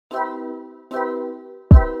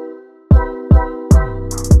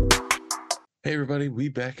Hey everybody, we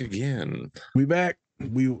back again. We back.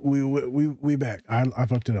 We back. I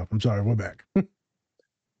fucked it up. I'm sorry. We're back.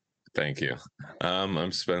 Thank you.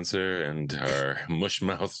 I'm Spencer, and our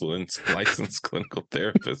mushmouth licensed clinical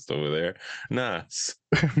therapist over there, Nas.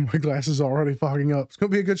 My glasses are already fogging up. It's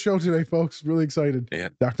gonna be a good show today, folks. Really excited. Yeah,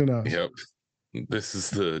 Dr. Nas. yep. This is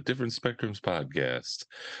the Different Spectrums podcast,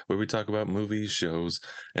 where we talk about movies, shows,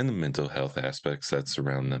 and the mental health aspects that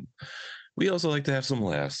surround them. We also like to have some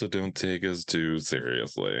laughs, so don't take us too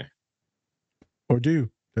seriously. Or do.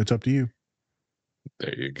 That's up to you.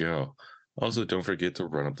 There you go. Also, don't forget to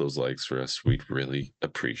run up those likes for us. We'd really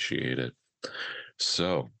appreciate it.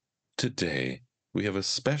 So, today we have a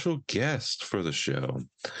special guest for the show.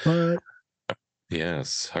 What?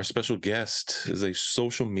 Yes, our special guest is a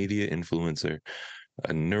social media influencer,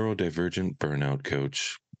 a neurodivergent burnout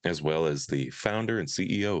coach, as well as the founder and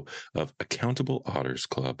CEO of Accountable Otters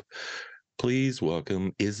Club. Please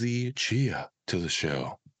welcome Izzie Chea to the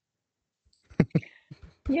show.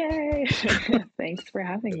 Yay! Thanks for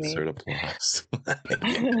having me. Insert applause.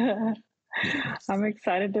 Yes. I'm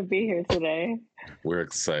excited to be here today. We're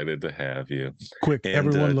excited to have you. Quick, And,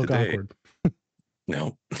 everyone look today- awkward.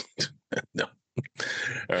 No, no.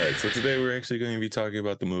 All right, so today we're actually going to be talking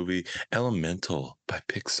about the movie Elemental by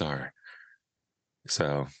Pixar.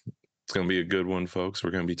 So it's going to be a good one, folks.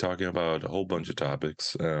 We're going to be talking about a whole bunch of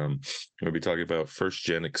topics. We're going to be talking about first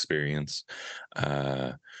gen experience.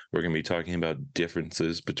 We're going to be talking about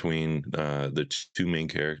differences between the two main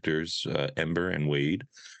characters, Ember and Wade,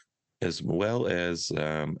 as well as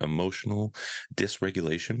emotional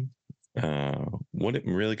dysregulation. What it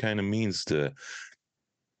really kind of means to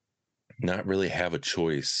not really have a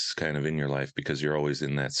choice kind of in your life because you're always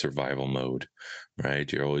in that survival mode,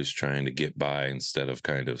 right? You're always trying to get by instead of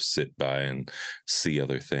kind of sit by and see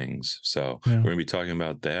other things. So Yeah. we're going to be talking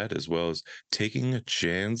about that as well as taking a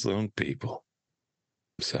chance on people.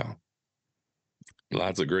 So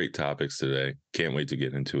lots of great topics today. Can't wait to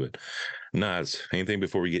get into it. Nas, anything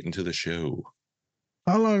before we get into the show?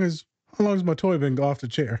 How long has my toy been off the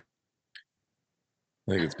chair?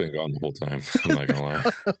 I think it's been gone the whole time. I'm not gonna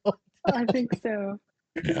lie. I think so.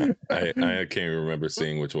 Yeah, I can't remember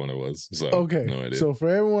seeing which one it was. So Okay. no idea. So for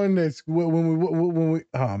everyone that's when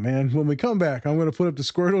we come back, I'm gonna put up the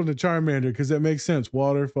Squirtle and the Charmander because that makes sense.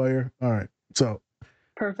 Water, fire. All right. So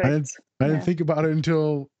Perfect. I didn't think about it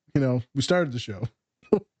until we started the show.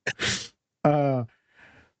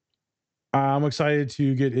 I'm excited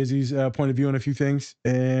to get Izzie's point of view on a few things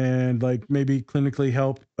and like maybe clinically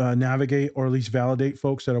help navigate or at least validate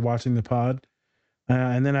folks that are watching the pod.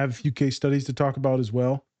 And then I have a few case studies to talk about as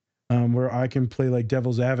well, where I can play like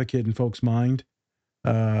devil's advocate in folks' mind.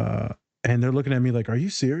 And they're looking at me like, "Are you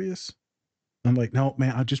serious?" I'm like, "No,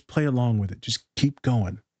 man, I'll just play along with it. Just keep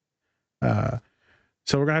going."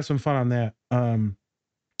 So we're gonna have some fun on that.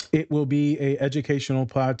 It will be a educational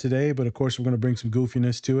pod today, but of course we're gonna bring some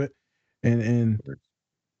goofiness to it. And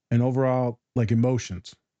overall like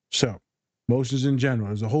emotions. So emotions in general.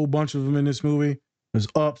 There's a whole bunch of them in this movie. There's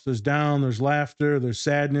ups, there's down, there's laughter, there's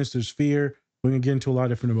sadness, there's fear. We're gonna get into a lot of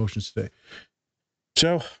different emotions today.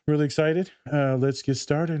 So really excited. Let's get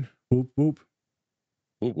started. Whoop whoop.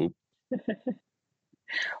 Whoop whoop.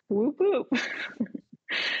 Whoop whoop.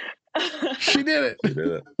 She did it. She did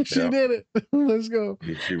it. She Yeah. did it. Let's go.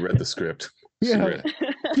 She read the script. She Yeah. read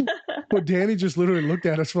it. Well, Danny just literally looked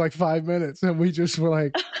at us for like 5 minutes and we just were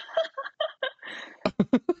like,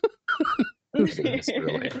 It's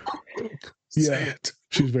really- Yeah. Say it.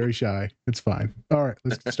 she's very shy. It's fine. All right,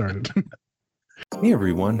 let's get started. Hey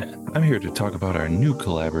everyone, I'm here to talk about our new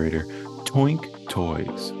collaborator, Toink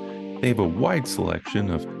Toys. They have a wide selection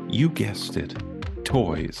of, you guessed it,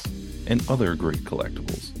 toys and other great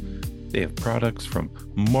collectibles. They have products from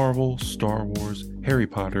Marvel, Star Wars, Harry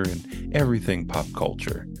Potter, and everything pop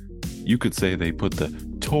culture. You could say they put the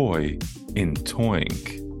toy in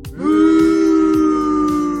Toink.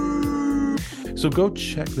 So go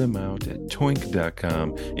check them out at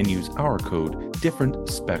toink.com and use our code Different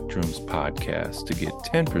Spectrums Podcast to get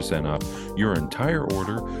 10% off your entire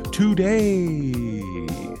order today.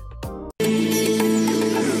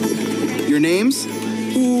 Your names?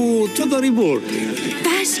 Chodoribur.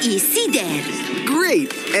 That's easy there.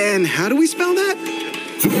 Great. And how do we spell that?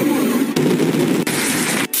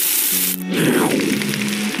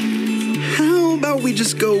 How about we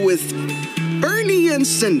just go with Bernie and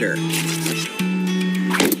Cinder?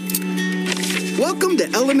 Welcome to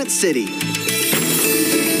Element City.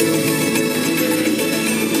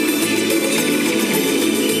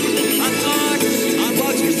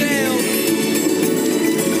 Unbox for sale.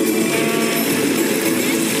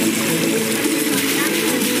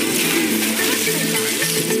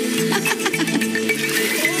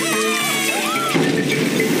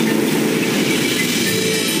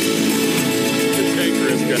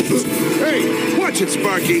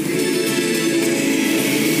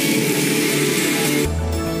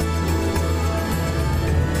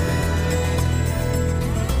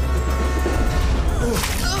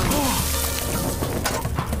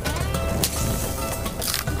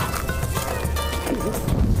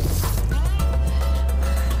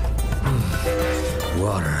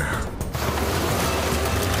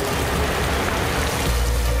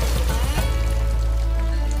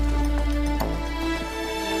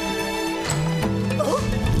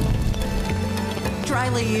 dry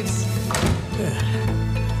leaves.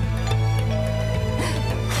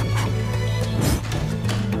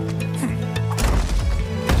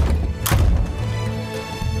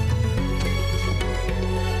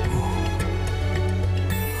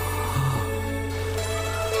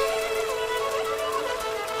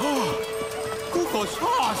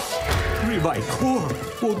 Ribeye core,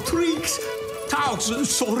 tricks, taus,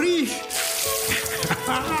 sorry.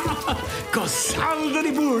 Casal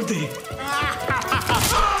di burdi.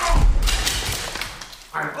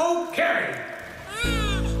 I'm okay.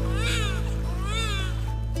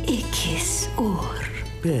 Ikis or.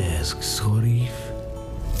 Besk, sorry.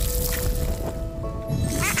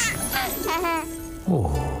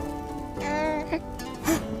 Oh.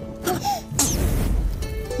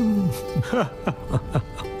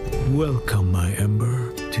 Welcome, my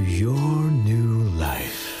Ember, to your new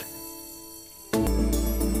life.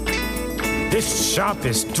 This shop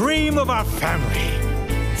is dream of our family.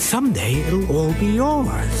 Someday it'll all be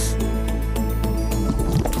yours.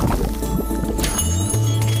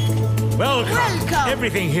 Welcome.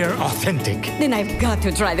 Everything here authentic. Then I've got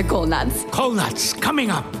to try the coal nuts. Coal nuts coming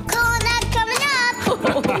up. Cool nut coming up.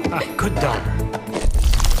 Good daughter.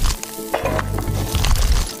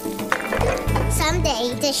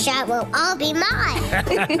 Someday this shop will all be mine.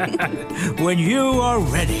 When you are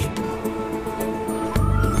ready.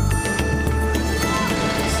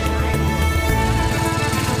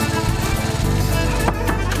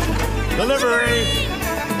 Delivery.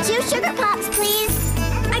 2 sugar pops, please.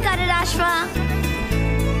 I got it, Ashra.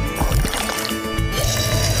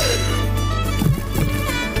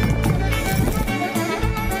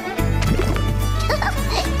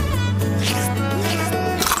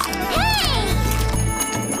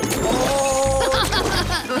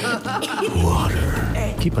 Water.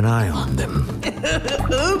 Keep an eye on them.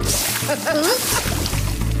 Oops.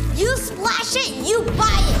 You splash it, you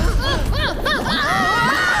buy it.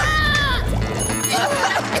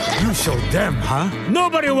 You showed them, huh?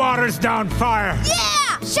 Nobody waters down fire.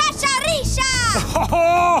 Yeah! Shasharisha!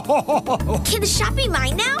 Can the shop be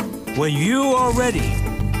mine now? When you are ready.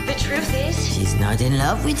 The truth is, She's not in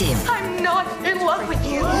love with him. I'm not in love with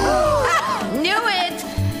you. Knew it!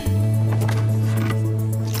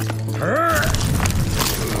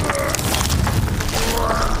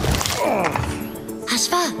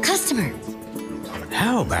 Ashfa, customer.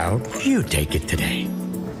 How about you take it today?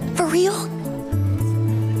 For real?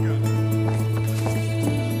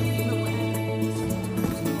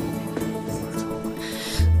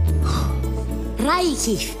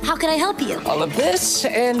 Raiki, how can I help you? All of this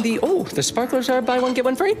and the sparklers are buy one, get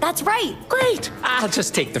one free? That's right. Great. I'll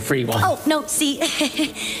just take the free one. Oh, no, see,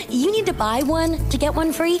 you need to buy one to get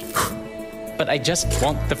one free. But I just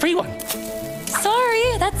want the free one.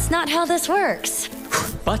 Sorry, that's not how this works.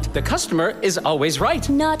 But the customer is always right.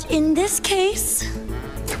 Not in this case.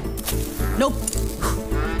 Nope.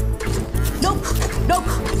 Nope. Nope.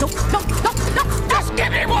 Nope. Nope. Nope. Nope. Just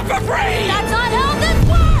give me one for free! That's not how this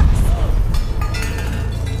works!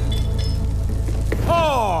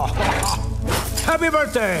 Oh! Happy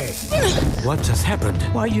birthday! What just happened?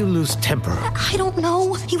 Why you lose temper? I don't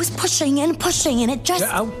know. He was pushing and it just...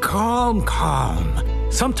 Calm, calm.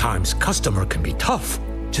 Sometimes customer can be tough.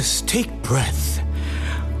 Just take breath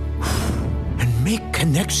and make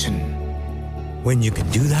connection. When you can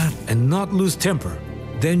do that and not lose temper,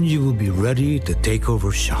 then you will be ready to take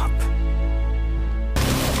over shop.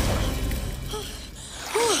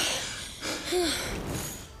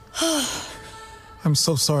 I'm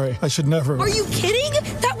so sorry. I should never. Are you kidding?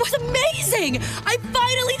 That was amazing! I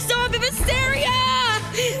finally saw Viviseria!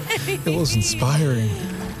 It was inspiring.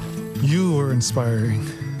 You were inspiring.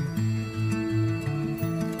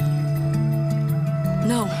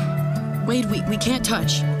 No. Wade, we can't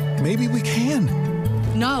touch. Maybe we can.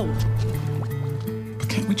 No. But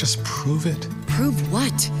can't we just prove it? Prove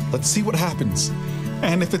what? Let's see what happens.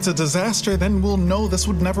 And if it's a disaster, then we'll know this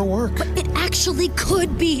would never work. But it actually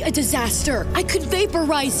could be a disaster. I could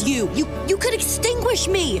vaporize you. You could extinguish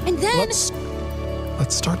me. And then...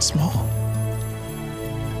 Let's start small.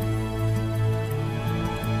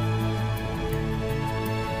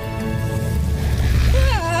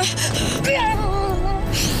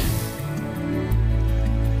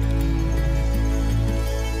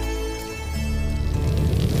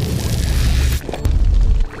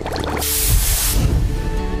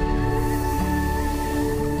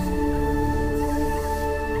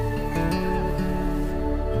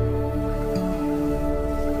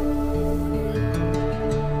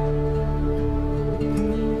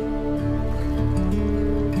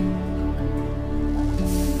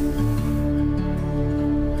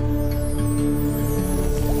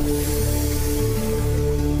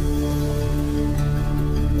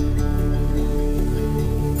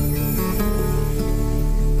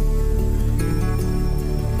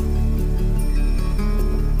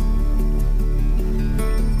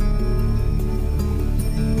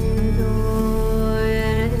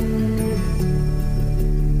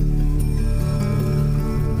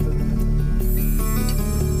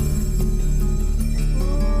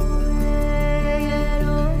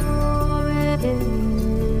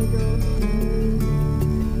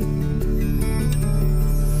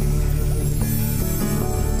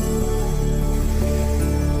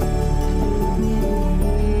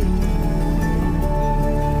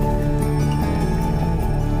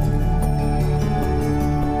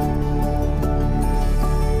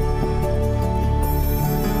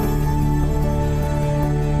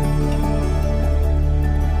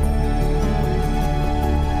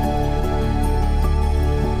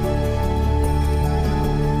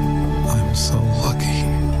 so lucky.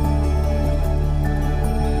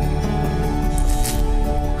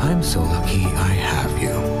 I'm so lucky I have you.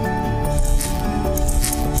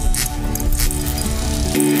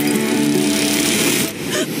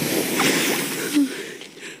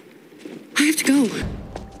 I have to go.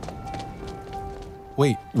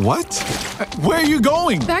 Wait, what? Where are you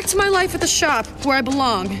going? Back to my life at the shop, where I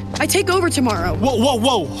belong. I take over tomorrow.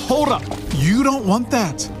 Whoa, hold up. You don't want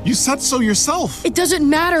that. You said so yourself. It doesn't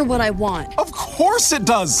matter what I want. Of course it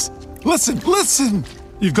does. Listen.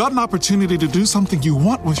 You've got an opportunity to do something you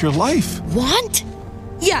want with your life. Want?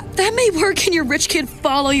 Yeah, that may work in your rich kid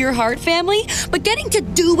follow your heart family, but getting to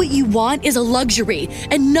do what you want is a luxury,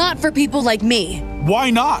 and not for people like me. Why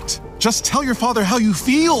not? Just tell your father how you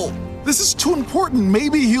feel. This is too important.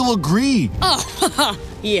 Maybe he'll agree. Oh,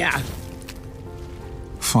 yeah.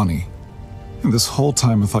 Funny. This whole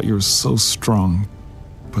time I thought you were so strong,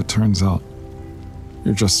 but turns out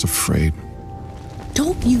you're just afraid.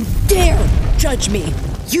 Don't you dare judge me.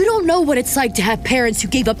 You don't know what it's like to have parents who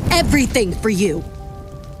gave up everything for you.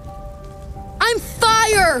 I'm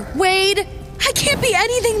fire, Wade. I can't be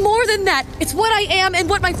anything more than that. It's what I am and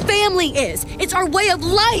what my family is. It's our way of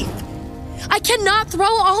life. I cannot throw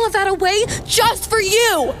all of that away just for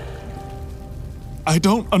you. I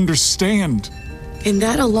don't understand. And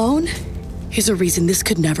that alone is a reason this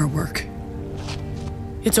could never work.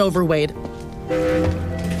 It's over, Wade.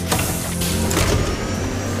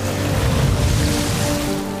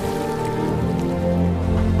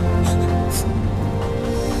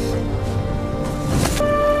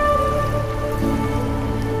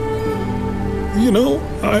 You know,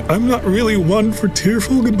 I'm not really one for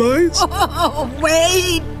tearful goodbyes. Oh,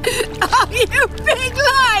 Wade! Oh, you big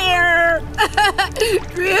liar!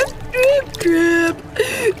 Drip, drip, drip.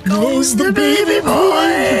 Goes the baby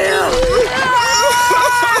boy!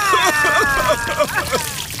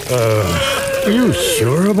 Are you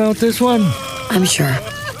sure about this one? I'm sure.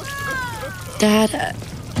 Dad,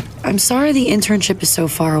 I'm sorry the internship is so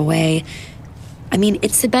far away. I mean,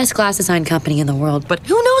 it's the best glass design company in the world, but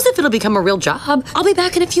who knows if it'll become a real job? I'll be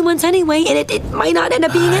back in a few months anyway, and it might not end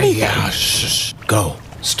up being anything. Yeah, shh. Go.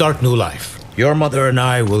 Start new life. Your mother and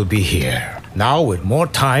I will be here. Now with more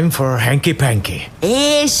time for hanky-panky.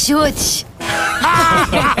 Shush.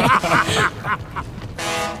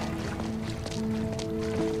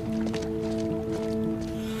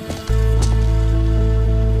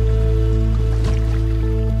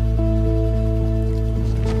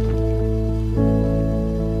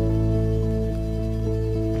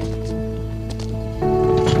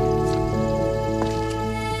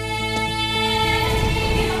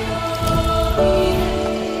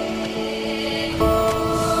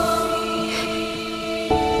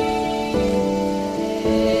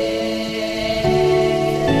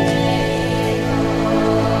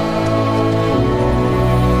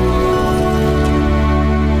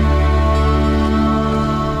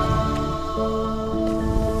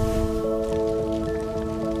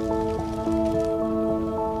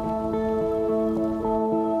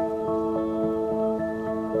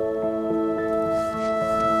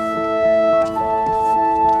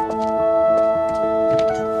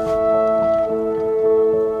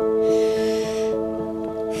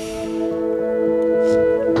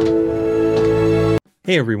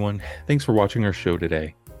 Hey everyone, thanks for watching our show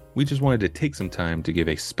today. We just wanted to take some time to give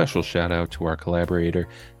a special shout out to our collaborator,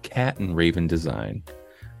 Cat and Raven Design.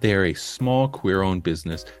 They are a small queer-owned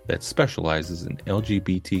business that specializes in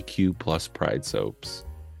LGBTQ plus pride soaps.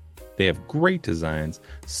 They have great designs,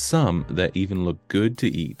 some that even look good to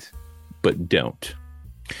eat, but don't.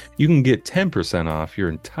 You can get 10% off your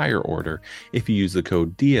entire order if you use the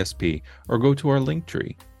code DSP or go to our link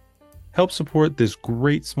tree. Help support this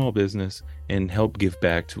great small business and help give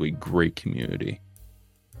back to a great community.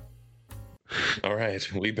 All right,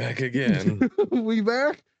 we back again. We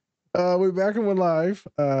back. We're back and we're live.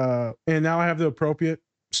 And now I have the appropriate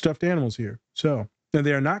stuffed animals here. So, and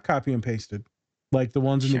they are not copy and pasted like the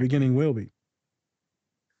ones in the beginning will be.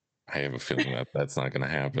 I have a feeling that that's not going to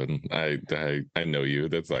happen. I know you.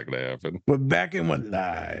 That's not going to happen. We're back and we're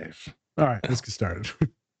live. All right, let's get started.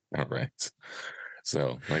 All right.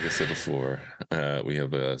 So, like I said before, we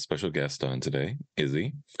have a special guest on today,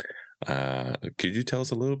 Izzie. Could you tell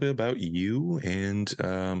us a little bit about you and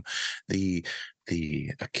the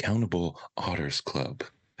Accountable Otters Club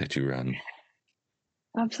that you run?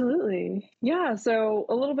 Absolutely. Yeah. So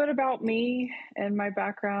a little bit about me and my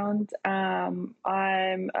background. I'm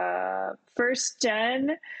a first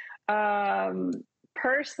gen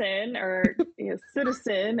person or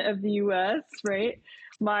citizen of the U.S., right?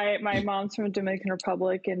 My mom's from the Dominican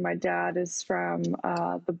Republic and my dad is from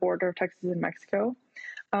the border of Texas and Mexico.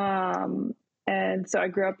 And so I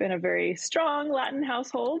grew up in a very strong Latin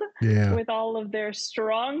household with all of their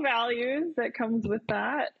strong values that comes with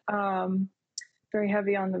that. Very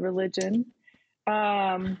heavy on the religion.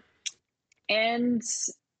 And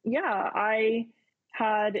yeah, I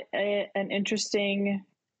had an interesting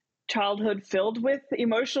childhood filled with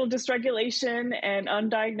emotional dysregulation and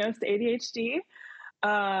undiagnosed ADHD.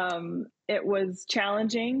 It was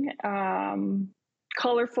challenging,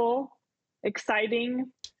 colorful,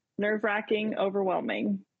 exciting, nerve-wracking,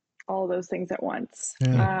 overwhelming, all those things at once.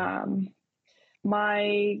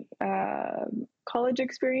 My college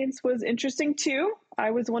experience was interesting too.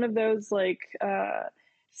 I was one of those like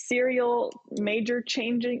serial major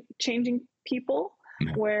changing people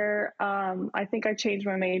where I think I changed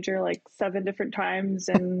my major like 7 different times,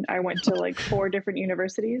 and I went to like 4 different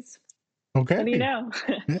universities. Okay. What do you know?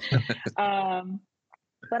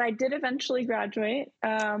 But I did eventually graduate.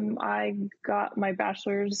 I got my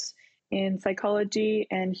bachelor's in psychology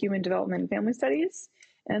and human development and family studies,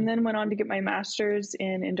 and then went on to get my master's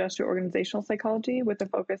in industrial organizational psychology with a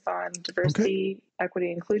focus on diversity,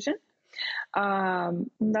 equity, inclusion. I've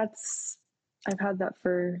had that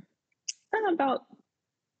for about,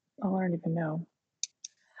 I don't even know,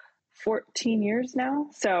 14 years now.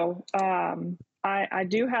 So I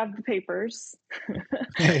do have the papers.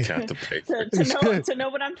 Got the papers. to know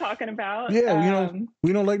what I'm talking about. Yeah,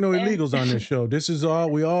 we don't like no illegals on this show. This is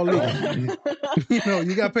all legal.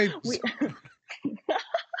 You got papers.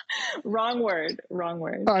 Wrong word.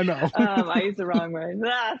 I know. I used the wrong word.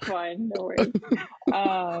 That's fine. No worries.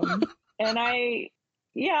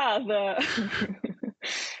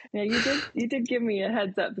 And you did give me a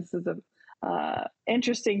heads up. This is a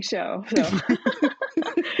interesting show. So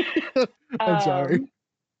I'm sorry.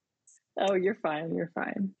 Oh, you're fine.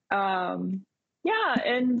 Yeah,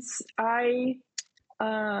 and I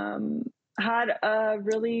had a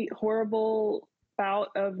really horrible bout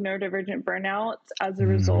of neurodivergent burnout as a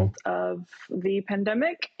result of the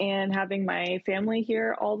pandemic and having my family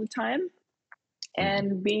here all the time,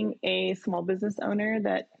 and being a small business owner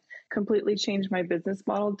that completely changed my business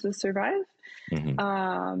model to survive.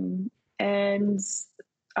 And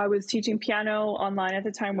I was teaching piano online at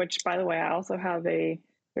the time, which, by the way, I also have a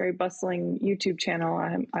very bustling YouTube channel.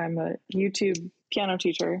 I'm a YouTube piano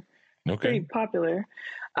teacher. Pretty popular.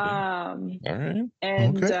 All right.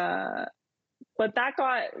 And but that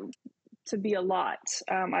got to be a lot.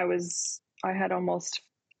 I had almost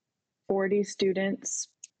 40 students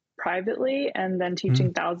privately, and then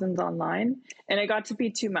teaching thousands online, and it got to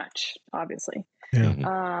be too much, obviously.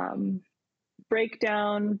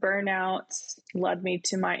 Breakdown, burnout led me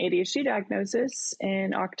to my ADHD diagnosis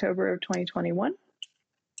in October of 2021.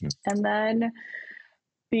 And then,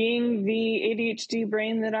 being the ADHD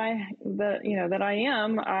brain that I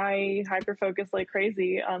am, I hyper-focused like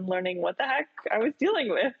crazy on learning what the heck I was dealing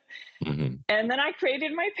with. And then I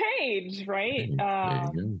created my page, right?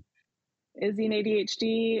 Izzie and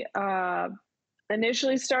ADHD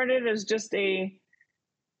initially started as just a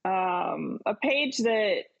page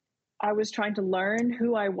that I was trying to learn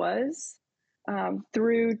who I was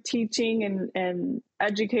through teaching and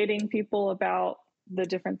educating people about the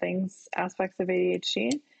different aspects of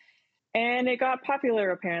ADHD. And it got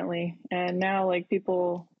popular apparently. And now like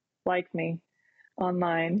people like me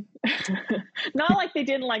online. Not like they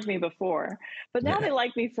didn't like me before, but now they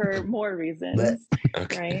like me for more reasons.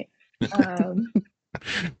 Right?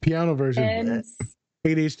 Piano version. And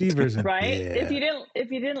ADHD version. Right? Yeah. If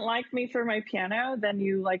you didn't like me for my piano, then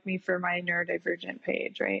you like me for my neurodivergent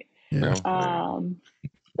page, right?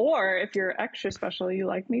 Or if you're extra special, you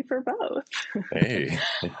like me for both. Hey,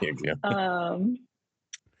 there you go.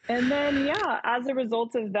 And then, as a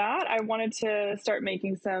result of that, I wanted to start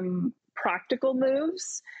making some practical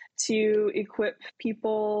moves to equip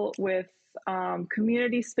people with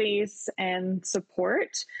community space and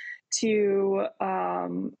support to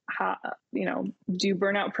do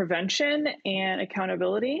burnout prevention and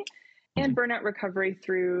accountability and burnout recovery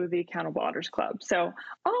through the Accountable Otters Club. So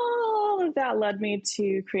all of that led me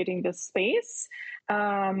to creating this space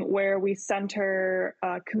where we center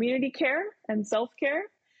community care and self-care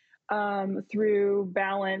through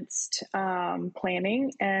balanced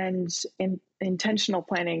planning and intentional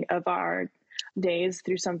planning of our days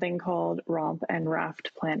through something called romp and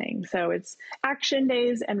raft planning. So it's action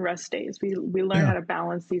days and rest days. We learn how to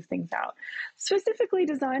balance these things out, specifically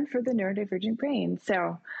designed for the neurodivergent brain.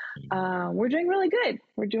 So we're doing really good.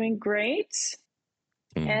 We're doing great.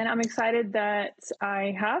 And I'm excited that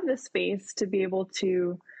I have the space to be able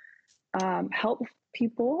to help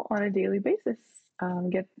people on a daily basis,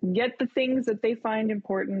 get the things that they find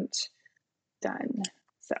important done.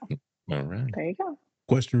 So all right. There you go.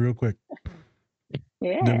 Question real quick.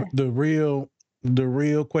 Yeah. The real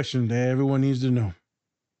question that everyone needs to know.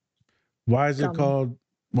 Why is it called,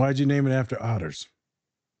 why'd you name it after otters?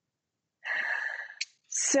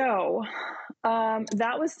 So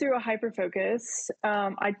that was through a hyper focus.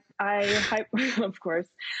 Of course,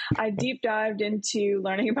 I deep dived into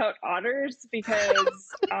learning about otters because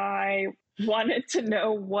I wanted to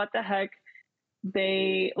know what the heck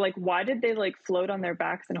why did they like float on their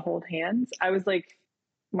backs and hold hands? I was like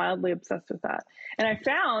mildly obsessed with that. And I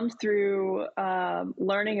found through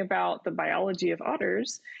learning about the biology of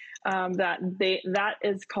otters that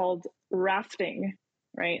is called rafting,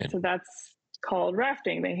 right? So that's called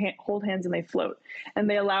rafting. They hold hands and they float, and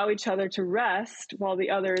they allow each other to rest while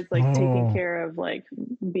the other is like taking care of like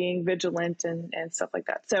being vigilant and stuff like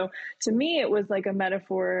that. So to me, it was like a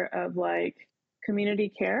metaphor of like community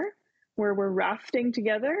care, where we're rafting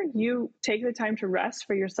together. You take the time to rest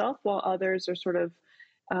for yourself while others are sort of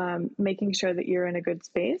making sure that you're in a good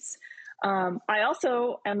space. I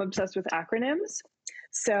also am obsessed with acronyms.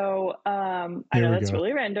 So I know that's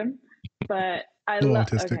really random, but I love.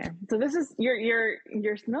 Okay, so this is you're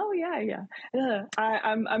no, yeah.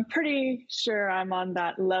 I'm pretty sure I'm on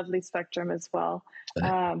that lovely spectrum as well.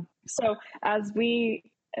 So as we,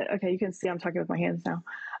 okay, you can see I'm talking with my hands now.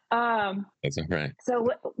 That's all right. So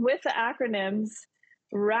with the acronyms,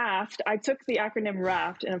 RAFT, I took the acronym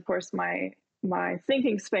RAFT, and of course my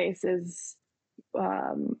thinking space is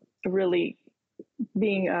really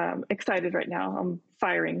being excited right now. I'm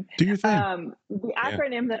firing. Do your thing. The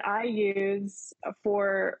acronym that I use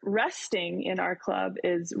for resting in our club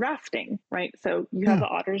is rafting, right? So you have the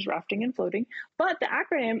otters rafting and floating, but the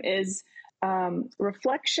acronym is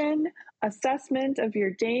reflection, assessment of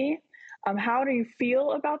your day, how do you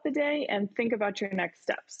feel about the day, and think about your next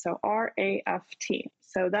steps. So RAFT.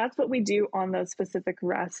 So that's what we do on those specific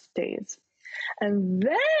rest days. And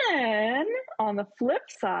then on the flip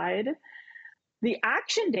side, the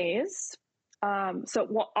action days.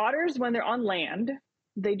 Otters, when they're on land,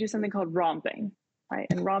 they do something called romping, right?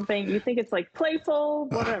 And romping, you think it's like playful,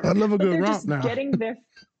 whatever. I love a good romp now. Getting their,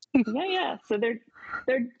 yeah. So they're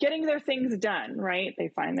getting their things done, right? They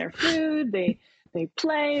find their food, they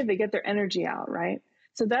play, they get their energy out, right?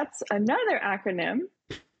 So that's another acronym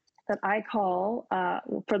that I call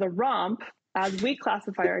for the romp. As we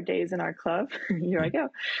classify our days in our club, here I go.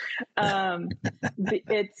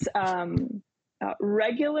 It's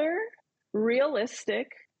regular,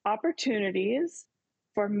 realistic opportunities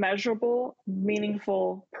for measurable,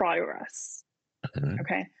 meaningful progress.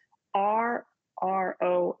 Okay, RROMMP,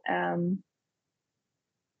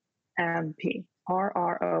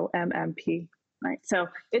 right? So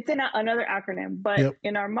it's another acronym, but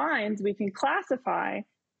in our minds, we can classify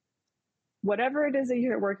whatever it is that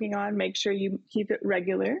you're working on. Make sure you keep it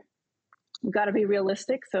regular. You've got to be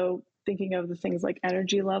realistic. So thinking of the things like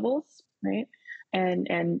energy levels, right?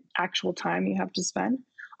 And actual time you have to spend.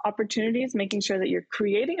 Opportunities, making sure that you're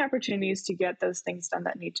creating opportunities to get those things done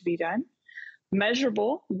that need to be done.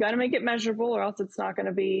 Measurable, you got to make it measurable, or else it's not going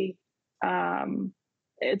to be,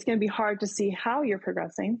 it's going to be hard to see how you're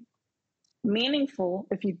progressing. Meaningful,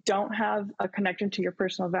 if you don't have a connection to your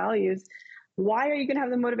personal values, why are you going to have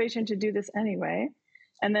the motivation to do this anyway?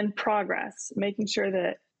 And then progress, making sure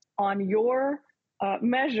that on your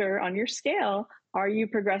measure, on your scale, are you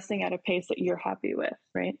progressing at a pace that you're happy with,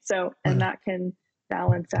 right? So, and that can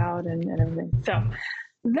balance out and everything. So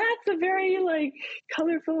that's a very like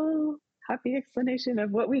colorful, happy explanation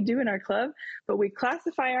of what we do in our club. But we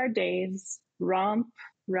classify our days, romp,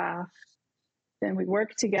 raft, then we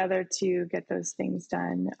work together to get those things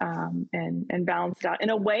done and balance it out in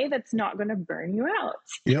a way that's not going to burn you out.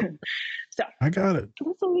 Yep. So I got it.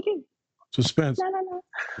 That's what we do. Suspense.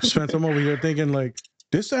 Suspense. I'm over here thinking like,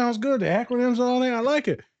 this sounds good. The acronyms and all that. I like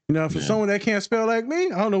it. You know, for someone that can't spell like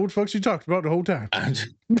me, I don't know what the fuck she talked about the whole time. Is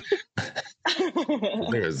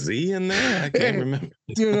there a Z in there? I can't remember.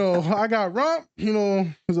 You know, I got romp. You know,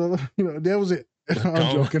 that was it.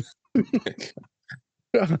 I'm joking.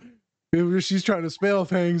 She's trying to spell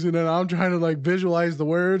things, and then I'm trying to like visualize the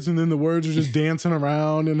words, and then the words are just dancing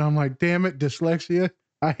around, and I'm like, damn it, dyslexia.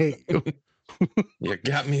 I hate you. You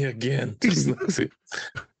got me again. Dyslexia.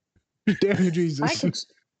 Damn you, Jesus.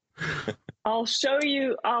 I'll show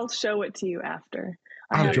it to you after.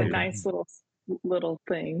 I have a nice little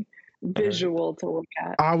thing, visual to look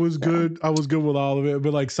at. I was good with all of it,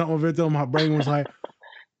 but like some of it though, my brain was like,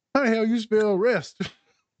 how the hell you spell rest?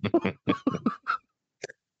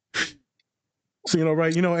 So, you know,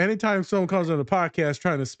 right, you know, anytime someone comes on the podcast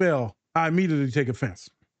trying to spell, I immediately take offense.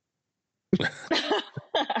 Why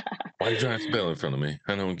are you trying to spell in front of me?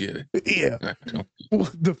 I don't get it. Yeah. Well,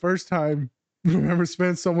 the first time remember,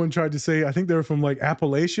 Spence, someone tried to say, I think they were from like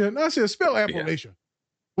Appalachia. And I said, spell Appalachia.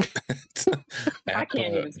 I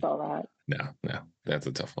can't even spell that. No, that's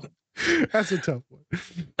a tough one. That's a tough one.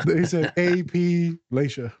 They said AP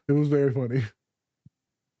Lacia. It was very funny.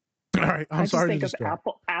 All right, I'm sorry to just think distract.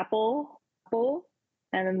 of apple,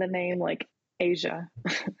 and then the name like Asia.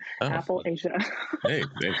 Apple Asia. Hey,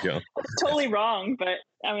 there you go. It's totally wrong, but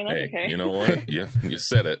I mean, that's okay. You know what? You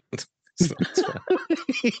said it. So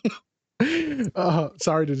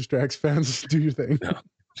sorry to distract, fans. Do your thing.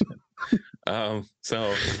 No.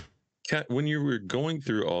 So when you were going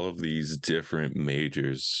through all of these different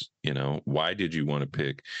majors, why did you want to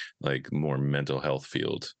pick like more mental health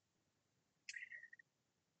field?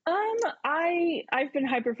 I've been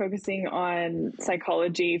hyper focusing on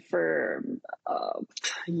psychology for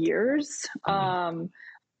years.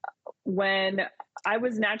 When I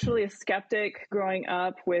was naturally a skeptic growing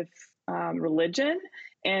up with religion,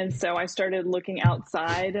 and so I started looking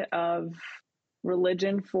outside of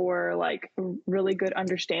religion for like really good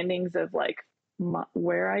understandings of like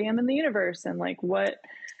where I am in the universe and like where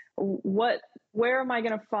am I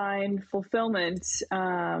going to find fulfillment.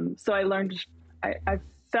 So I learned, I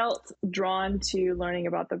felt drawn to learning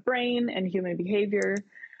about the brain and human behavior,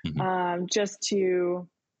 just to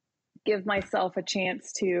give myself a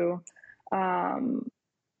chance to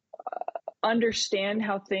understand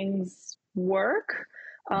how things work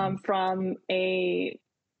from a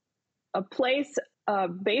place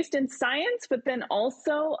based in science, but then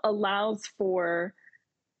also allows for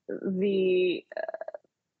the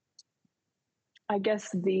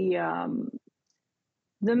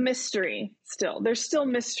the mystery. There's still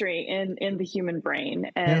mystery in the human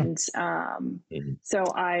brain, and so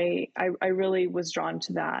I really was drawn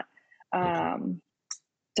to that.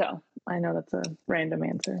 So I know that's a random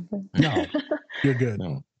answer. No, you're good.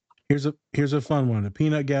 No. Here's a fun one. A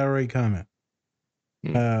peanut gallery comment.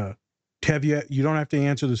 Have you don't have to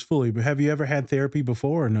answer this fully, but have you ever had therapy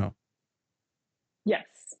before or no? Yes,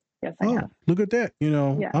 I have. Look at that.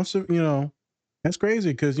 Yeah. That's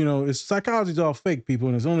crazy because it's psychology's all fake, people,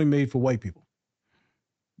 and it's only made for white people.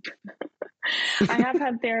 I have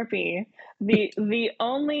had therapy. The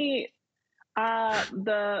only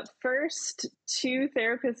the first two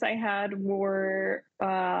therapists I had were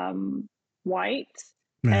white,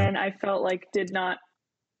 and I felt like did not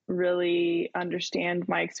really understand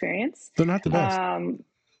my experience. They're not the best.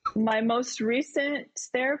 My most recent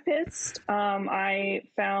therapist I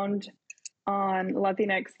found on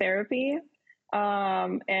Latinx therapy,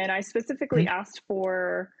 and I specifically asked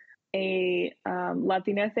for a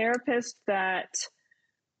Latina therapist that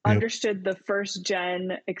understood the first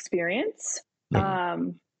gen experience.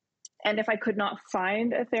 And if I could not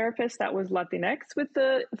find a therapist that was Latinx with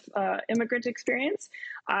the immigrant experience,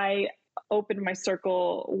 I opened my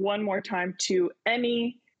circle one more time to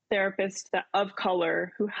any therapist of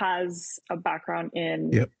color who has a background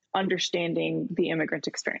in understanding the immigrant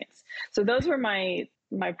experience. So those were my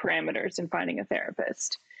parameters in finding a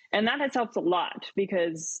therapist. And that has helped a lot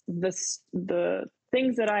because the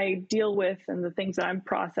things that I deal with and the things that I'm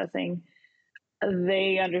processing,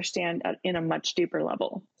 they understand in a much deeper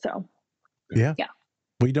level. So yeah.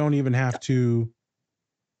 We don't even have to.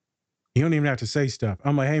 You don't even have to say stuff.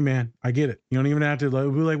 I'm like, hey man, I get it. You don't even have to be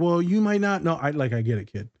like, well, you might not know. I get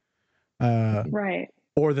it, kid. Right.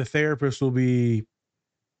 Or the therapist they'll be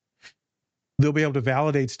able to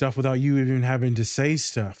validate stuff without you even having to say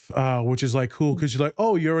stuff, which is like cool because you're like,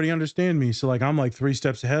 oh, you already understand me. So like I'm like 3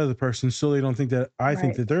 steps ahead of the person, so they don't think that I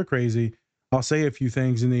think that they're crazy. I'll say a few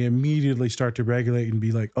things and they immediately start to regulate and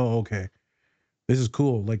be like, oh, okay, this is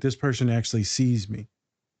cool. Like this person actually sees me.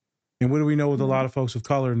 And what do we know with a lot of folks of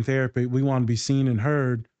color in therapy? We want to be seen and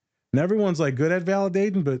heard. And everyone's like good at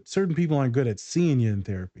validating, but certain people aren't good at seeing you in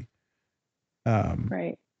therapy.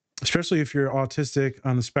 Right. Especially if you're autistic,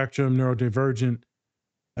 on the spectrum, neurodivergent.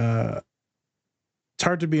 It's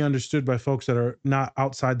hard to be understood by folks that are not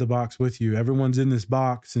outside the box with you. Everyone's in this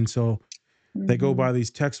box. And so they go by these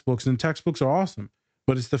textbooks, and textbooks are awesome,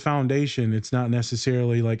 but it's the foundation. It's not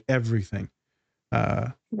necessarily like everything.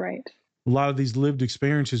 Right. A lot of these lived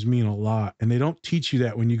experiences mean a lot, and they don't teach you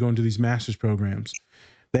that when you go into these master's programs.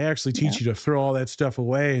 They actually teach you to throw all that stuff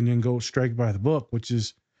away and then go straight by the book, which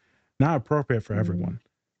is not appropriate for everyone,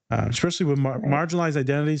 especially with marginalized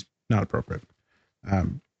identities. Not appropriate.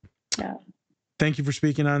 Thank you for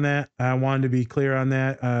speaking on that. I wanted to be clear on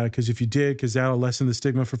that because if you did, because that'll lessen the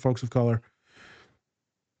stigma for folks of color.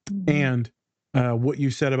 And what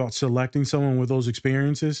you said about selecting someone with those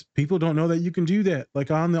experiences, people don't know that you can do that.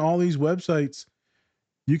 Like on all these websites,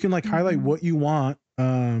 you can like highlight what you want,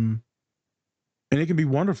 and it can be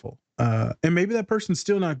wonderful. and maybe that person's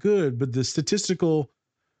still not good, but the statistical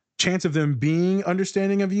chance of them being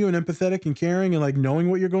understanding of you and empathetic and caring and like knowing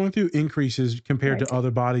what you're going through increases compared to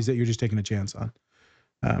other bodies that you're just taking a chance on.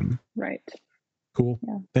 Right. Cool.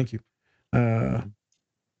 Yeah. Thank you.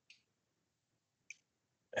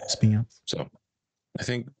 Speaking of. So I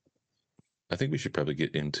think we should probably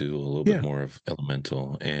get into a little bit more of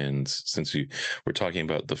Elemental. And since we're talking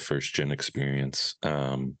about the first gen experience,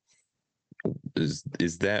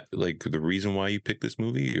 is that like the reason why you picked this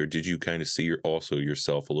movie, or did you kind of see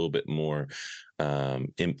yourself a little bit more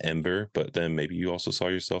in Ember, but then maybe you also saw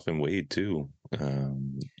yourself in Wade too?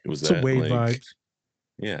 Was that Wade like vibes?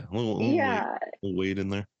 Yeah, a little Wade in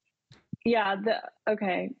there. Yeah.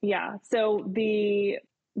 So the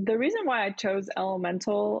reason why I chose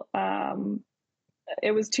Elemental,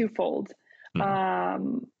 it was twofold. I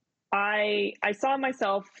saw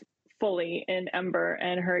myself fully in Ember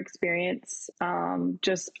and her experience,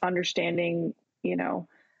 just understanding,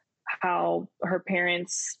 how her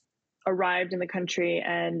parents arrived in the country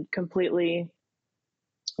and completely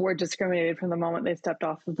were discriminated from the moment they stepped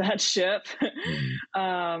off of that ship.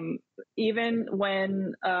 Even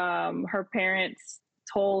when her parents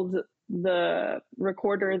told the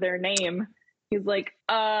recorder their name, he's like,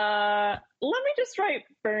 let me just write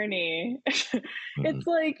Bernie. It's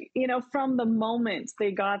like, from the moment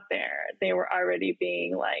they got there, they were already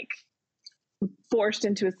being like forced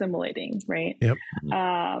into assimilating, right? Yep.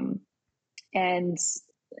 And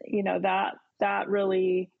that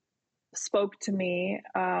really spoke to me.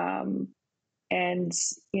 And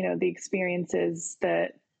the experiences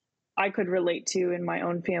that I could relate to in my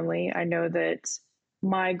own family. I know that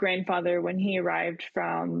my grandfather, when he arrived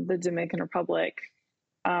from the Dominican Republic,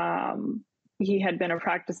 he had been a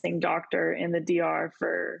practicing doctor in the DR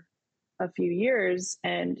for a few years,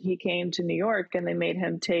 and he came to New York and they made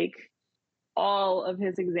him take all of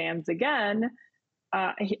his exams again.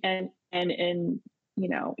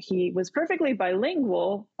 He was perfectly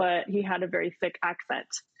bilingual, but he had a very thick accent.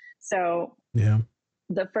 So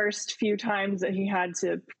the first few times that he had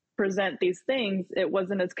to present these things, it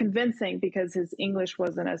wasn't as convincing because his English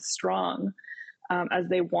wasn't as strong as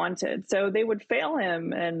they wanted. So they would fail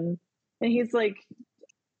him. And he's like,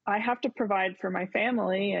 I have to provide for my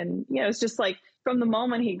family. And, it's just like from the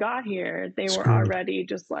moment he got here, they were already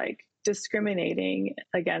just like discriminating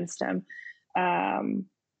against him.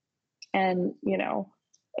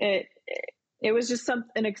 It was just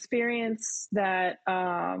an experience that,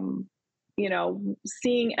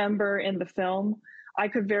 seeing Ember in the film, I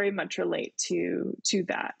could very much relate to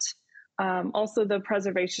that. Also the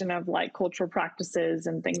preservation of like cultural practices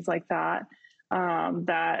and things like that,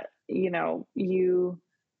 that,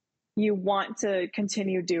 you want to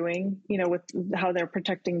continue doing, with how they're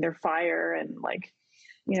protecting their fire and like,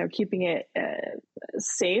 keeping it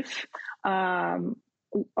safe. A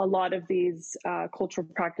lot of these cultural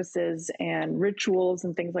practices and rituals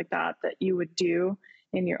and things like that you would do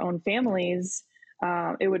in your own families,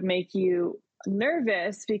 it would make you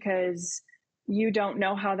nervous because you don't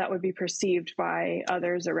know how that would be perceived by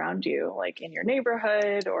others around you, like in your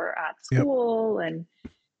neighborhood or at school. And,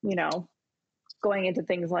 going into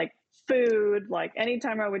things like food, like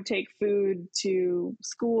anytime I would take food to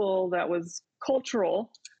school that was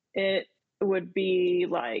cultural, it would be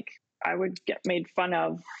like, I would get made fun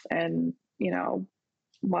of, and,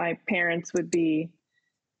 my parents would be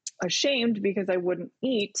ashamed because I wouldn't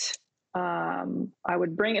eat. I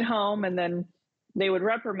would bring it home and then they would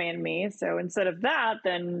reprimand me. So instead of that,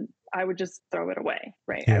 then I would just throw it away,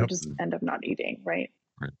 right? I would just end up not eating, right?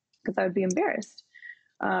 Because I would be embarrassed.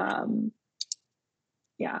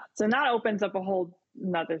 So that opens up a whole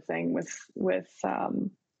another thing with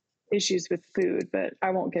issues with food, but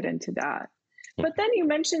I won't get into that. But then you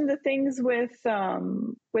mentioned the things with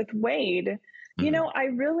Wade. I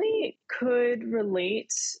really could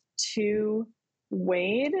relate to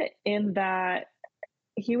Wade in that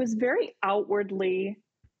he was very outwardly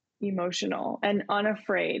emotional and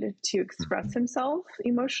unafraid to express himself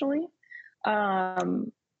emotionally.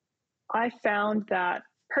 I found that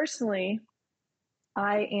personally,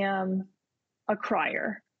 I am a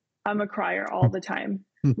crier. I'm a crier all the time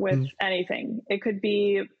with anything. It could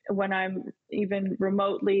be when I'm even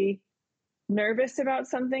remotely nervous about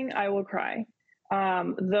something, I will cry.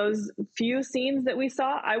 Those few scenes that we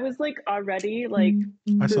saw, I was like already like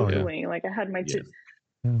boo-hooing. Like I had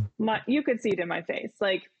you could see it in my face.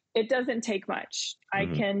 Like it doesn't take much. I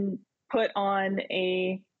can put on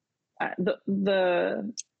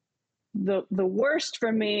the worst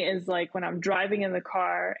for me is like when I'm driving in the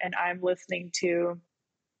car and I'm listening to,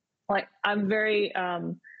 like, I'm very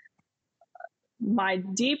my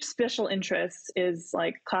deep special interest is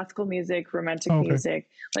like classical music, romantic music,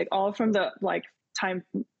 like all from the like time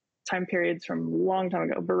periods from a long time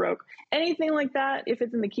ago, Baroque, anything like that. If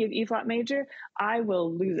it's in the key of E flat major, I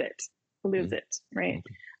will lose it, right?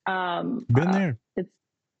 Been there. It's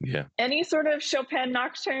any sort of Chopin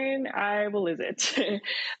nocturne, I will lose it.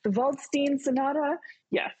 The Waldstein sonata,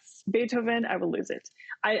 yes. Beethoven, I will lose it.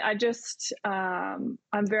 I just I'm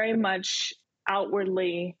very much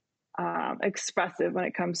outwardly expressive when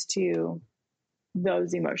it comes to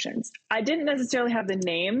those emotions. I didn't necessarily have the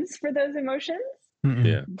names for those emotions,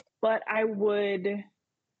 but I would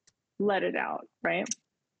let it out, right?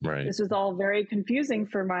 Right. This was all very confusing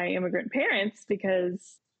for my immigrant parents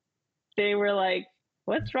because they were like,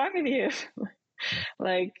 what's wrong with you?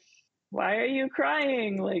 Like, why are you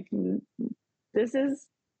crying? Like, this is,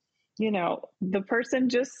 the person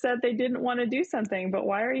just said they didn't want to do something, but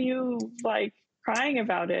why are you like crying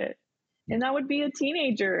about it? And that would be a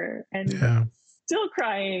teenager and still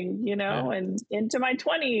crying, and into my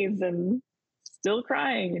 20s and still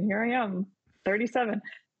crying. And here I am, 37,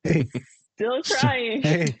 still crying.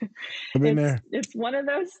 Hey, I've been there. It's one of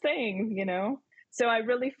those things, So I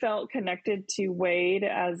really felt connected to Wade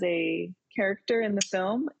as a character in the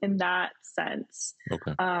film in that sense.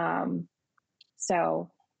 Okay.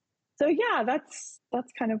 So yeah, that's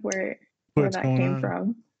kind of where that came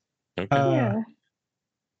from. Okay.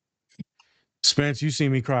 Spence, you see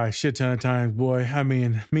me cry a shit ton of times, boy. I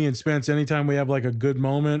mean, me and Spence, anytime we have like a good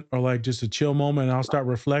moment or like just a chill moment, and I'll start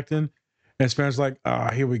reflecting, and Spence like,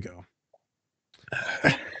 here we go.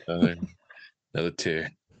 Another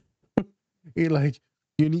tear. He like,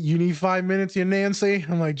 you need 5 minutes, you Nancy?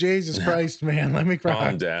 I'm like, Jesus Christ, man, let me cry.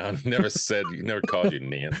 Calm down. Never called you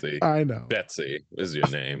Nancy. I know. Betsy is your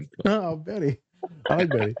name. Oh, Betty. I like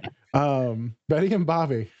Betty. Betty and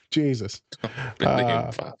Bobby. Jesus. Betty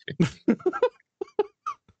and Bobby.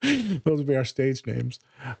 Those would be our stage names.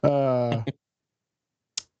 I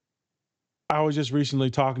was just recently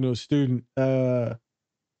talking to a student.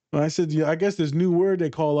 I said, I guess this new word they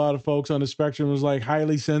call a lot of folks on the spectrum was like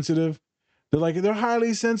highly sensitive. They're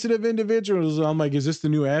highly sensitive individuals. I'm like, is this the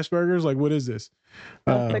new Asperger's? Like, what is this?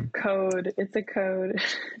 It's a code. It's a code.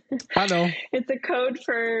 I know. It's a code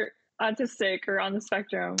for autistic or on the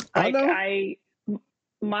spectrum. I know.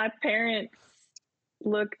 My parents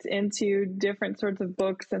looked into different sorts of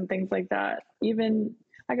books and things like that. Even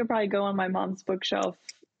I could probably go on my mom's bookshelf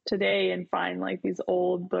today and find like these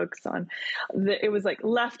old books on it was like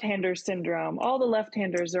left-hander syndrome. All the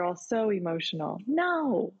left-handers are all so emotional.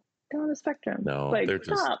 No, they're on the spectrum. No, like, they're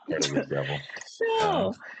just part of the devil.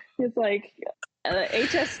 No, it's like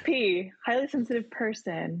HSP, highly sensitive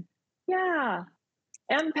person. Yeah,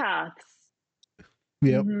 empaths.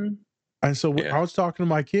 Yep. And so I was talking to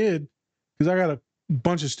my kid because I got a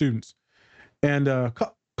bunch of students, and a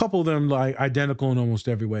couple of them like identical in almost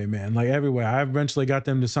every way, man. Like every way. I eventually got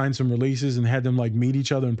them to sign some releases and had them like meet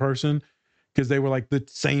each other in person because they were like the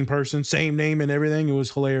same person, same name and everything. It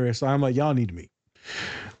was hilarious. I'm like, y'all need to meet.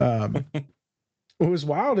 What was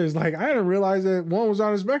wild is like I didn't realize that one was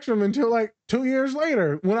on the spectrum until like 2 years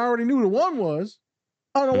later when I already knew the one was.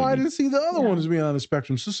 I don't know why I didn't see the other one as being on the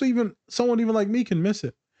spectrum. So someone even like me can miss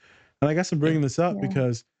it. And I guess I'm bringing this up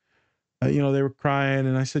because, they were crying.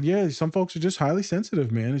 And I said, yeah, some folks are just highly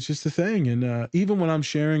sensitive, man. It's just a thing. And even when I'm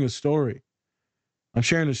sharing a story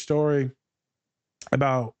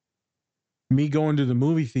about me going to the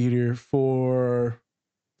movie theater for,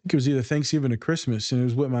 I think it was either Thanksgiving or Christmas. And it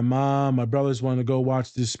was with my mom. My brothers wanted to go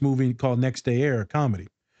watch this movie called Next Day Air, a comedy.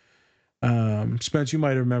 Spence, you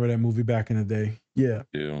might remember that movie back in the day. Yeah.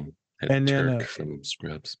 And then from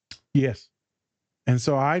Scrubs. Yes. And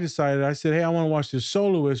so I said, hey, I want to watch this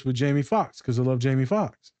Soloist with Jamie Foxx because I love Jamie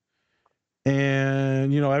Foxx.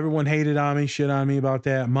 And, everyone hated on me, shit on me about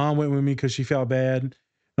that. Mom went with me because she felt bad. And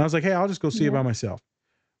I was like, hey, I'll just go see it by myself.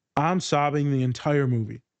 I'm sobbing the entire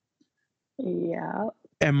movie. Yeah.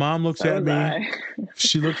 And Mom looks at me.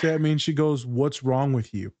 She looks at me and she goes, what's wrong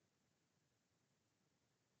with you?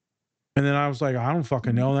 And then I was like, I don't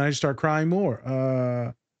fucking know. And then I just start crying more.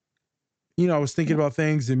 I was thinking about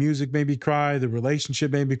things. The music made me cry. The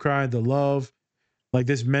relationship made me cry. The love, like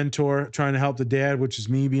this mentor trying to help the dad, which is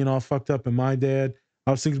me being all fucked up and my dad.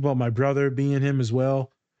 I was thinking about my brother being him as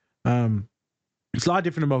well. It's a lot of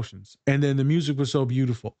different emotions. And then the music was so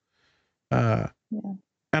beautiful. And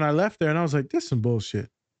I left there and I was like, this is some bullshit.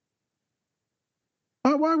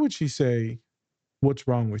 Why would she say, what's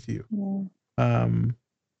wrong with you?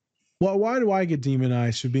 Why do I get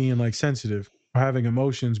demonized for being like sensitive or having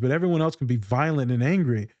emotions, but everyone else can be violent and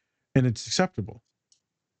angry and it's acceptable?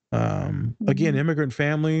 Again, immigrant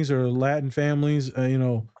families or Latin families,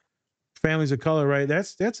 families of color, right?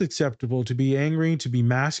 That's acceptable to be angry, to be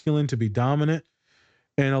masculine, to be dominant.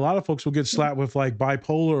 And a lot of folks will get slapped with like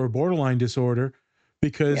bipolar or borderline disorder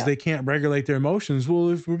because they can't regulate their emotions. Well,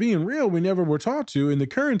 if we're being real, we never were taught to, and the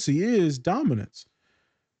currency is dominance.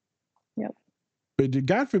 Yep. But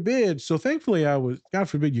God forbid, so thankfully God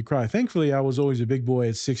forbid you cry. Thankfully, I was always a big boy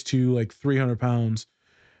at 6'2", like 300 pounds.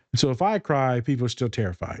 And so if I cry, people are still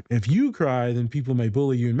terrified. If you cry, then people may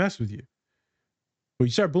bully you and mess with you. When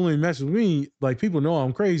you start bullying and mess with me, like people know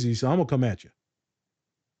I'm crazy, so I'm going to come at you.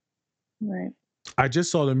 Right. I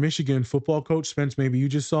just saw the Michigan football coach, Spence, maybe you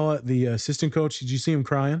just saw it, the assistant coach. Did you see him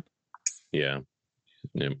crying? Yeah.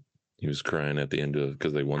 He was crying at the end of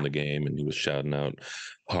because they won the game, and he was shouting out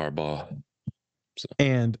Harbaugh. So.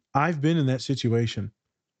 And I've been in that situation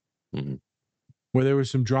where there was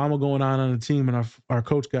some drama going on the team, and our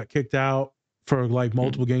coach got kicked out for like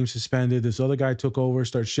multiple games suspended. This other guy took over,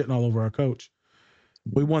 started shitting all over our coach.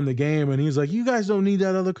 We won the game, and he's like, "You guys don't need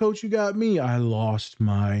that other coach. You got me." I lost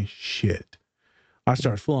my shit. I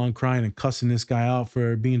started full on crying and cussing this guy out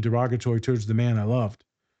for being derogatory towards the man I loved.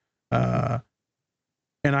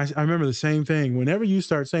 And I remember the same thing. Whenever you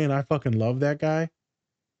start saying, I fucking love that guy,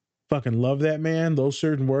 fucking love that man, those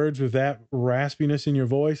certain words with that raspiness in your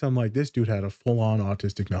voice, I'm like, this dude had a full on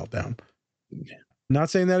autistic meltdown. Yeah.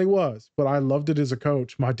 Not saying that he was, but I loved it as a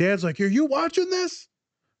coach. My dad's like, are you watching this?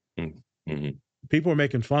 Mm-hmm. People were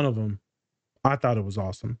making fun of him. I thought it was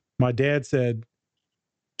awesome. My dad said,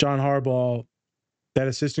 John Harbaugh, that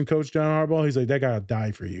assistant coach, John Harbaugh, he's like, that guy will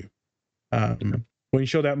die for you. When you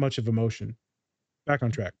show that much of emotion. Back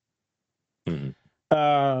on track. You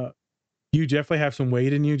definitely have some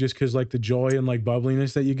weight in you just because like the joy and like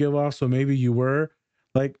bubbliness that you give off. So maybe you were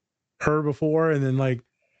like her before, and then like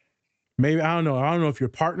maybe I don't know if your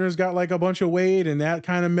partner's got like a bunch of weight and that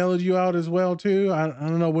kind of mellowed you out as well too. I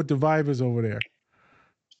don't know what the vibe is over there.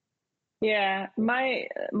 Yeah, my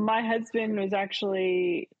husband was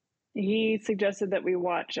actually, he suggested that we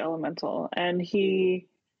watch Elemental, and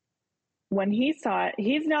when he saw it,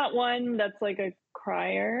 he's not one that's like a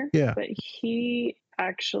crier, but he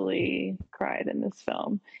actually cried in this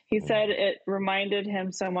film. He said it reminded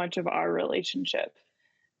him so much of our relationship.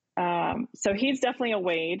 So he's definitely a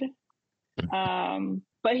Wade.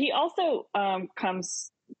 But he also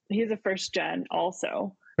he's a first gen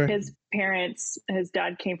also. His parents, his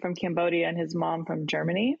dad came from Cambodia and his mom from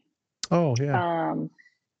Germany. Oh, yeah.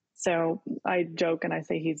 So I joke and I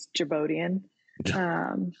say he's Djiboutian.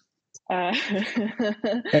 Hey,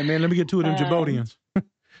 man, let me get two of them Djiboutians.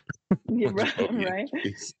 Right?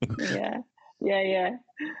 Yeah.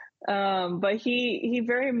 But he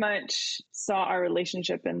very much saw our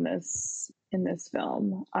relationship in this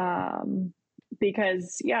film.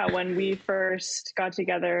 Because when we first got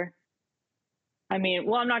together, I mean,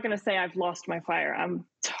 well, I'm not going to say I've lost my fire. I'm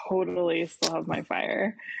totally still have my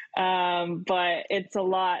fire. But it's a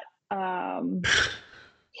lot.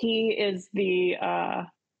 He is the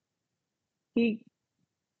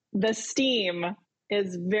steam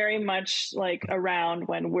is very much like around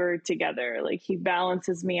when we're together. Like he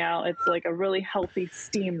balances me out. It's like a really healthy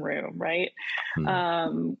steam room, right?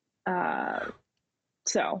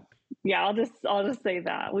 So yeah, I'll just say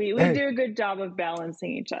that we do a good job of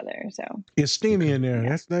balancing each other. So it's steamy in there.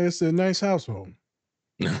 Yeah. That's a nice household.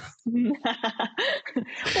 Well,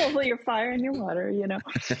 your fire and your water, you know.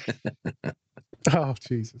 Oh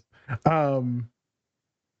Jesus,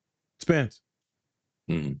 Spence.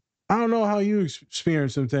 I don't know how you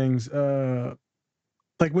experience some things.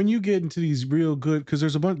 Like when you get into these real good, because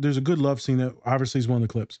there's a good love scene that obviously is one of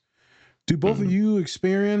the clips. Do both of you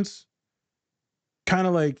experience kind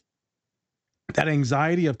of like that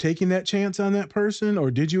anxiety of taking that chance on that person, or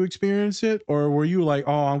did you experience it, or were you like,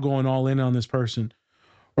 oh, I'm going all in on this person,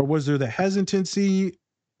 or was there the hesitancy,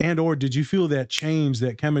 or did you feel that change,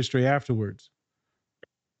 that chemistry afterwards?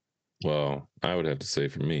 Well, I would have to say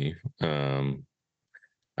for me,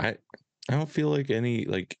 I don't feel like any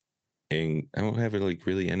I don't have like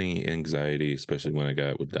really any anxiety, especially when I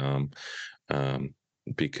got with Dom,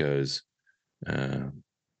 because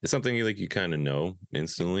it's something like you kind of know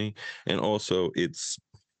instantly, and also it's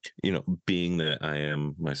being that I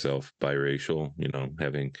am myself biracial,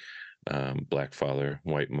 having black father,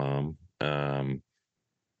 white mom, I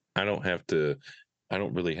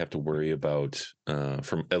don't really have to worry about,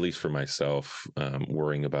 at least for myself,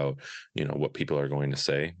 worrying about, what people are going to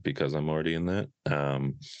say because I'm already in that.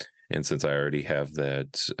 And since I already have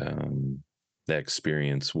that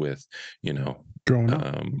experience with, growing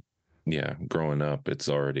up, growing up, it's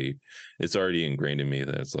already ingrained in me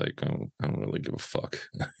that it's like, I don't really give a fuck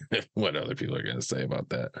what other people are going to say about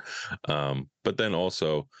that. But then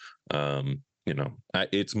also, you know,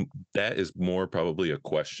 that is more probably a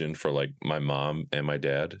question for like my mom and my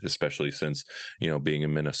dad, especially since, you know, being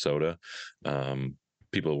in Minnesota.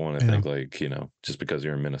 People want to think like, you know, just because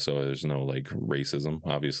you're in Minnesota, there's no like racism.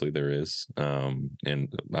 Obviously there is.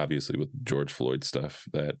 And obviously with George Floyd stuff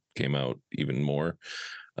that came out even more.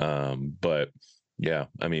 But yeah,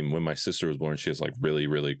 I mean, when my sister was born, she has like really,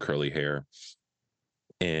 really curly hair,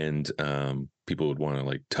 and people would want to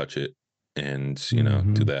like touch it and, you know,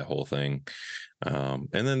 do that whole thing. And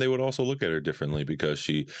then they would also look at her differently because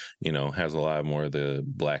she, you know, has a lot more of the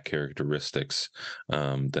Black characteristics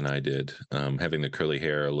than I did. Having the curly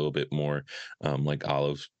hair, a little bit more like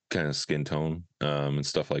olive kind of skin tone and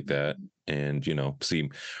stuff like that. And, you know, see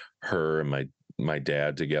her and my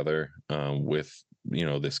dad together with, you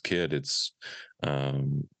know, this kid, it's a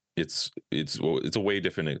way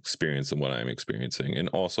different experience than what I'm experiencing. And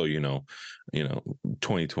also, you know,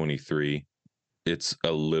 2023, it's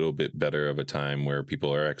a little bit better of a time where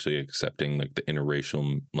people are actually accepting like the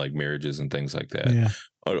interracial like marriages and things like that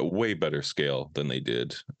on a way better scale than they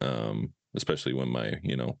did, especially when my,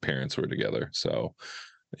 you know, parents were together. So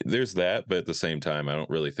there's that, but at the same time, I don't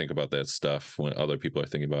really think about that stuff when other people are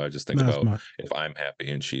thinking about it. I just think Not as about much. if I'm happy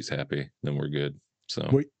and she's happy, then we're good. So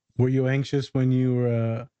Were you anxious when you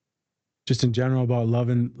were just in general about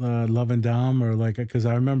loving Dom, or like, because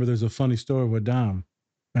I remember there's a funny story with Dom.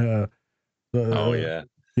 Oh yeah.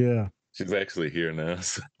 Yeah. She's actually here now.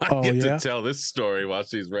 So I Oh get to yeah. tell this story while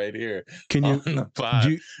she's right here Can on you? the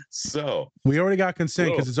pod. So We already got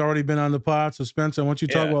consent because it's already been on the pod. So Spencer, once you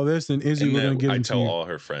talk yeah. about this, then Izzie, And we're then gonna give I it to tell you. all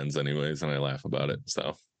her friends anyways, and I laugh about it.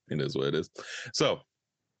 So it is what it is. So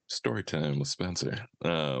story time with Spencer.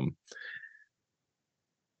 For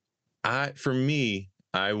me,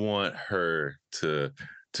 I want her to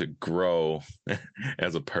grow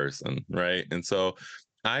as a person, right? And so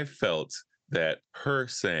I felt that her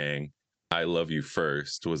saying I love you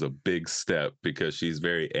first was a big step because she's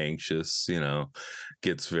very anxious, you know,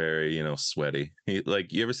 gets very, you know, sweaty.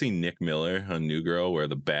 Like, you ever seen Nick Miller on New Girl where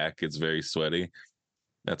the back gets very sweaty?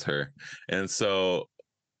 That's her. And so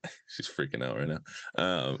she's freaking out right now.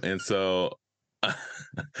 And so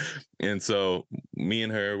and so me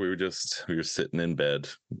and her, we were sitting in bed,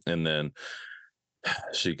 and then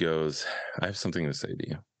she goes, I have something to say to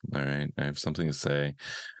you. All right. I have something to say.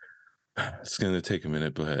 It's going to take a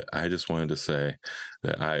minute, but I just wanted to say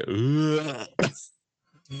that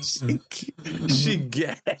she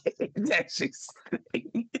gagged as she's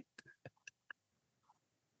saying it.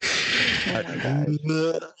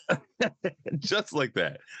 Just like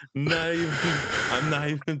that. I'm not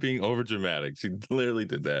even being over dramatic. She literally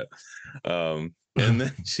did that. And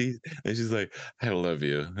then she's like, I love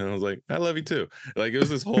you. And I was like, I love you too. Like, it was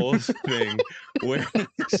this whole thing where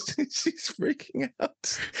she's freaking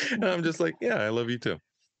out. And I'm just like, yeah, I love you too.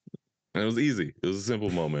 And it was easy. It was a simple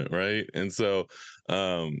moment, right? And so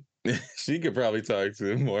she could probably talk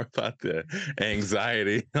to him more about the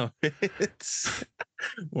anxiety of it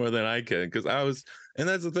more than I can. And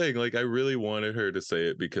that's the thing, like, I really wanted her to say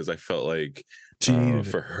it because I felt like she needed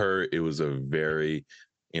for her, it was a very,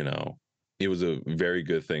 you know, it was a very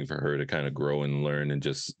good thing for her to kind of grow and learn, and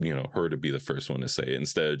just, you know, her to be the first one to say it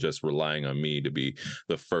instead of just relying on me to be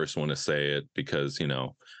the first one to say it. Because, you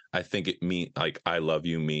know, I think it mean like I love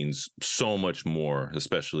you means so much more,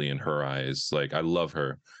 especially in her eyes. Like, I love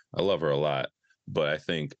her a lot, but I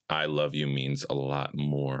think I love you means a lot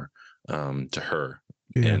more to her.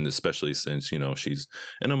 Yeah. And especially since, you know, she's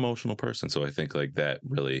an emotional person. So I think like that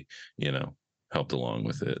really, you know, helped along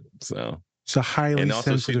with it. So it's a highly and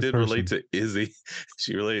also she sensitive did person. relate to Izzie.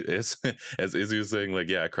 She related as Izzie was saying, like,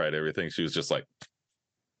 yeah, I cried everything. She was just like,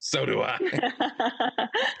 so do I.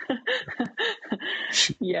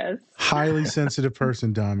 Yes. Highly sensitive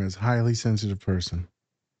person, Dom is. Highly sensitive person.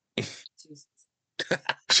 Did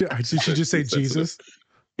she just say Jesus?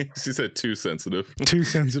 She said too sensitive. Too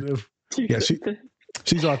sensitive. Yeah, she's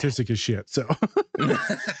autistic as shit. So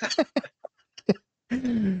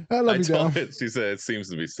I love you, Dom. She said it seems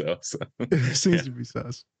to be so. It seems to be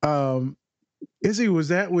sus. Izzie, was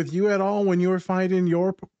that with you at all when you were finding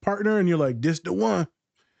your partner and you're like, this the one?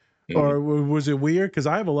 Mm-hmm. Or was it weird? Because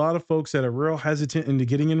I have a lot of folks that are real hesitant into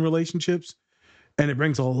getting in relationships, and it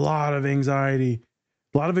brings a lot of anxiety,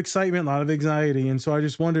 a lot of excitement, a lot of anxiety. And so I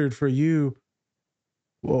just wondered for you,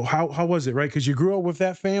 well, how was it, right? Because you grew up with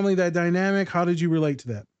that family, that dynamic. How did you relate to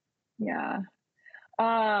that? Yeah.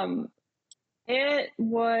 It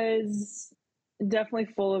was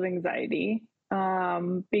definitely full of anxiety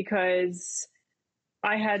because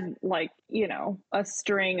I had, like, you know, a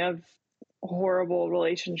string of horrible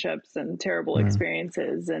relationships and terrible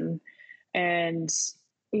experiences, and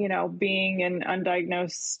you know, being an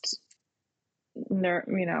undiagnosed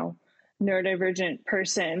neurodivergent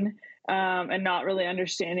person, and not really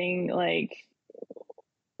understanding like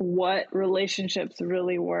what relationships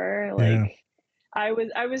really were. Like I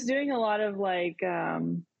was doing a lot of like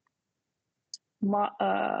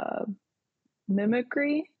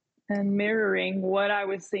mimicry and mirroring what I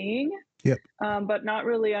was seeing, but not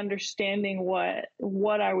really understanding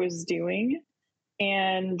what I was doing.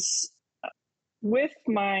 And with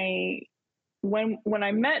when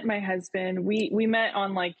I met my husband, we met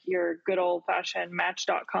on like your good old fashioned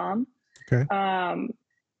Match.com. Okay.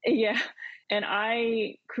 Yeah. And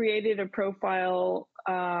I created a profile.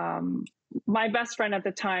 My best friend at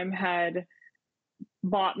the time had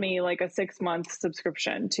bought me like a 6-month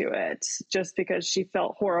subscription to it just because she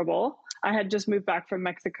felt horrible. I had just moved back from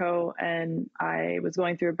Mexico and I was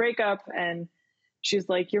going through a breakup, and she's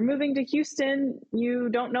like, "You're moving to Houston. You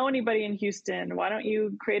don't know anybody in Houston. Why don't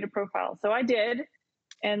you create a profile?" So I did.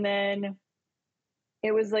 And then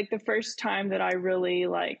it was like the first time that I really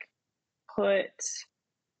like put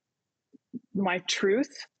my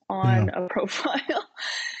truth on a profile,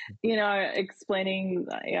 explaining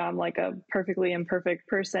I'm like a perfectly imperfect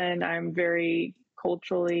person. I'm very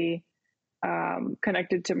culturally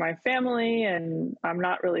connected to my family, and I'm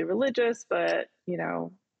not really religious, but,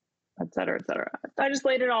 et cetera, et cetera. I just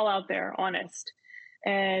laid it all out there, honest.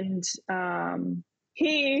 And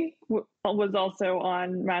he was also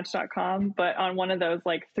on Match.com, but on one of those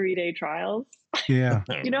like 3-day trials. Yeah.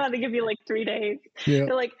 You know how they give you like 3 days? Yeah.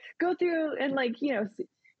 They're like, go through and like,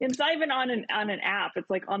 it's not even on an app. It's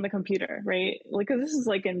like on the computer, right? Like, cause this is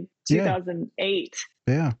like in 2008.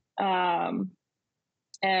 Yeah.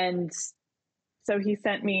 And so he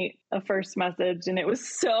sent me a first message, and it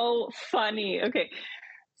was so funny. Okay.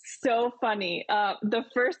 So funny. The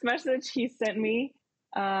first message he sent me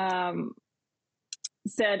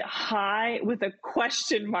said hi with a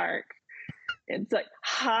question mark. It's like,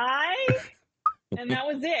 hi. And that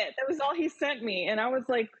was it. That was all he sent me. And I was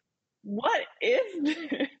like, what is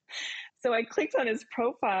this? So I clicked on his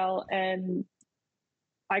profile, and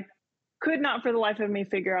I could not for the life of me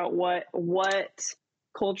figure out what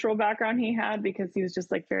cultural background he had, because he was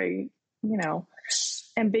just like very,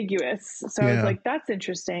 ambiguous. So I was like, that's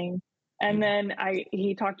interesting. And then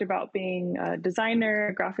he talked about being a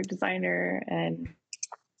designer, graphic designer, and,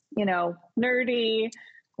 nerdy,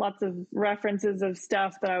 lots of references of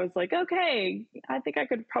stuff that I was like, okay, I think I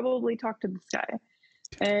could probably talk to this guy.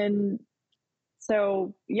 And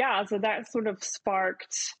so, so that sort of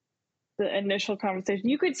sparked the initial conversation.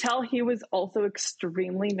 You could tell he was also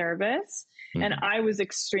extremely nervous, and I was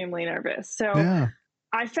extremely nervous. So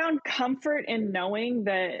I found comfort in knowing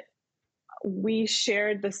that we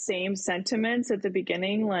shared the same sentiments at the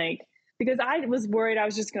beginning, because I was worried I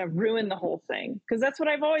was just going to ruin the whole thing, because that's what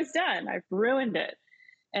I've always done. I've ruined it.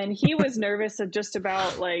 And he was nervous of just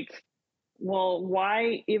about like, well,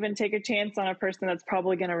 why even take a chance on a person that's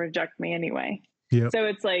probably going to reject me anyway? Yep. So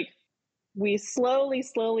it's like, we slowly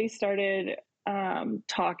started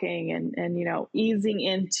talking and easing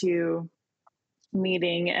into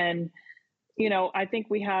meeting. And, I think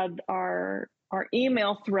we had our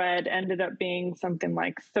email thread ended up being something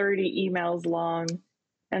like 30 emails long.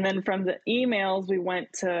 And then from the emails, we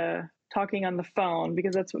went to talking on the phone,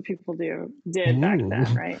 because that's what people did back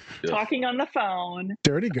then, right? Yeah. Talking on the phone.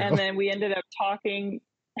 Dirty girl. And then we ended up talking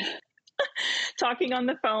on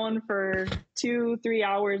the phone for 2-3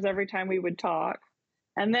 hours every time we would talk.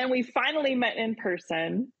 And then we finally met in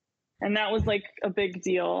person. And that was like a big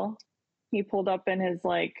deal. He pulled up in his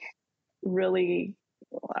like really,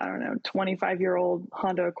 25-year-old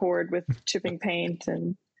Honda Accord with chipping paint.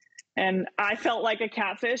 And I felt like a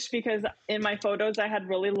catfish, because in my photos, I had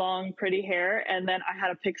really long, pretty hair. And then I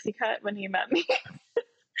had a pixie cut when he met me.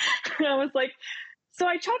 And I was like, so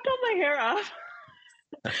I chopped all my hair off.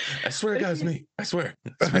 I swear, guys, me. I swear.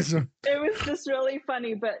 It was just really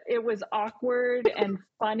funny, but it was awkward and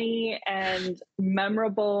funny and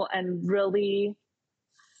memorable and really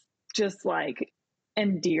just like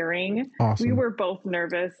endearing. Awesome. We were both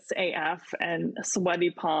nervous AF and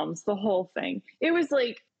sweaty palms, the whole thing. It was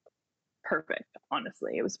like perfect.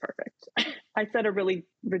 Honestly, it was perfect. I said a really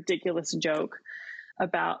ridiculous joke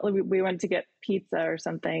about, we went to get pizza or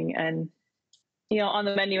something, and on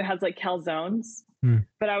the menu it has like calzones.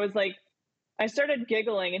 But I was like, I started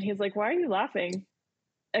giggling, and he's like, "Why are you laughing?"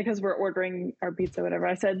 Because we're ordering our pizza, whatever.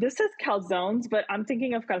 I said, "This is calzones, but I'm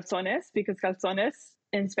thinking of calzones, because calzones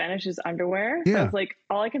in Spanish is underwear." Yeah. So I was like,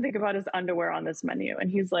 all I can think about is underwear on this menu.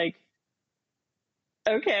 And he's like,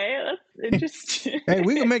 okay, that's interesting. Hey,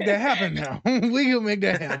 we can make that happen now. We can make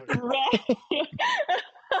that happen. Right.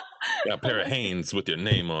 Got a pair of Hanes with your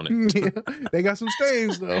name on it. Yeah, they got some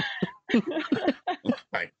stains though.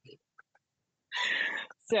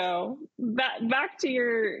 So back to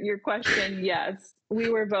your question. Yes, we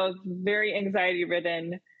were both very anxiety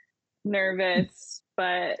ridden, nervous,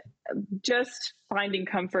 but just finding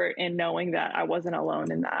comfort in knowing that I wasn't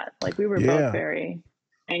alone in that. Like we were both very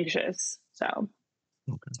anxious. So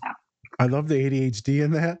yeah. I love the ADHD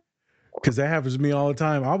in that, because that happens to me all the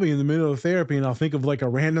time. I'll be in the middle of therapy and I'll think of like a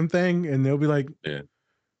random thing, and they'll be like,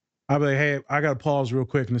 I'll be like, hey, I got to pause real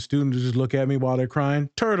quick. And the student will just look at me while they're crying,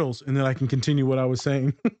 turtles. And then I can continue what I was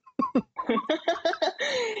saying. Wait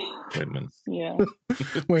a minute. Yeah.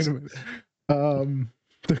 Wait a minute.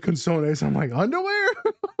 The consoles, I'm like, underwear?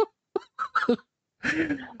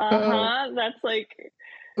 That's like,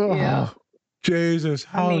 yeah. Jesus,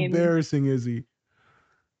 how embarrassing is he?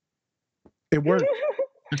 It worked.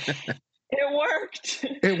 It worked.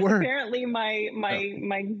 It worked. Apparently my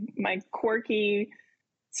quirky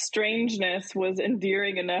strangeness was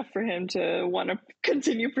endearing enough for him to want to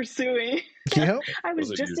continue pursuing. Yep. I was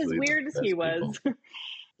just as weird as he was.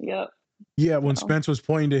 Yep. Yeah, when Spence was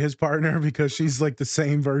pointing to his partner because she's like the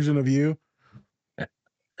same version of you.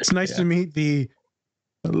 It's nice to meet the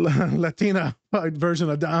Latina version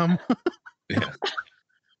of Dom.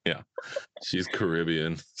 Yeah. She's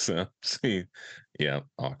Caribbean, so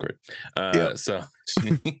awkward. So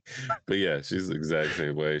but yeah, she's the exact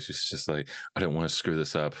same way. She's just like, I don't want to screw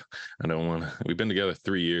this up. We've been together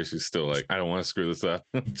 3 years. She's still like, I don't want to screw this up.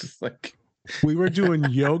 Just like, we were doing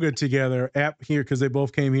yoga together here because they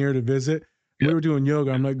both came here to visit. Yep. We were doing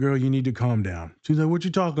yoga. I'm like, girl, you need to calm down. She's like, what you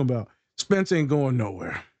talking about? Spence ain't going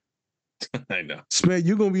nowhere. I know. Spence,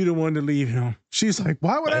 you're going to be the one to leave him. She's like,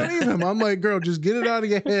 why would I leave him? I'm like, girl, just get it out of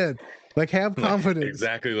your head. Like, have confidence.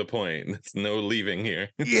 Exactly the point. There's no leaving here.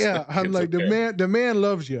 Yeah. I'm like, okay. the man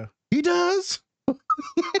loves you. He does.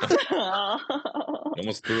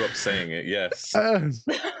 Almost threw up saying it. Yes.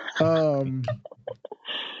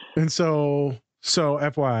 And so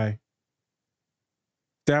FYI,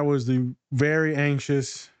 that was the very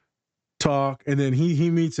anxious talk. And then he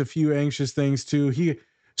meets a few anxious things too. As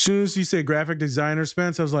soon as he said graphic designer,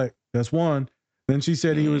 Spence, I was like, that's one. Then she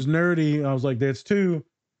said he was nerdy. I was like, that's two.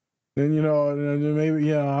 Then,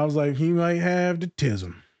 maybe, I was like, he might have the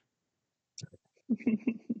tism.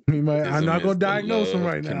 He might. I'm not going to diagnose him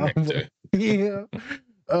right now. Yeah.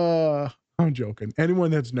 I'm joking.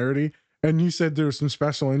 Anyone that's nerdy, and you said there was some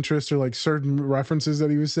special interest or like certain references that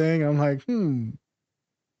he was saying, I'm like,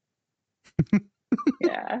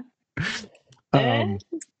 Yeah.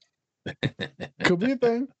 Could be a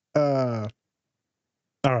thing. All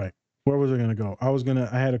right. Where was I going to go? I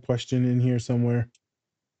had a question in here somewhere.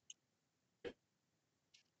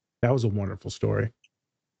 That was a wonderful story.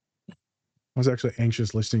 I was actually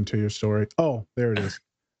anxious listening to your story. Oh, there it is.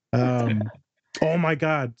 Oh my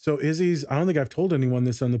God. So Izzie's, I don't think I've told anyone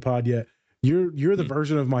this on the pod yet. You're the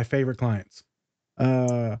version of my favorite clients.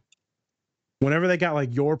 Whenever they got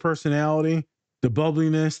like your personality, the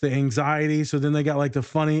bubbliness, the anxiety. So then they got like the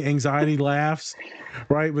funny anxiety laughs,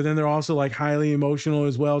 right? But then they're also like highly emotional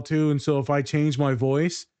as well too. And so if I change my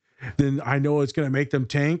voice, then I know it's going to make them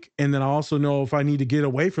tank. And then I also know if I need to get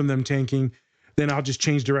away from them tanking, then I'll just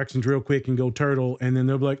change directions real quick and go turtle. And then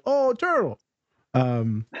they'll be like, oh, turtle.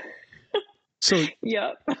 So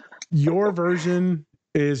yep. Your version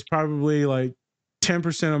is probably like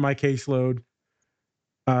 10% of my caseload.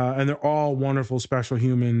 And they're all wonderful, special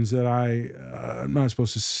humans that I'm not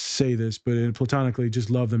supposed to say this, but platonically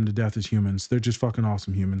just love them to death as humans. They're just fucking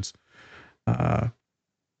awesome humans.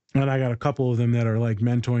 And I got a couple of them that are like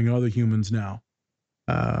mentoring other humans now.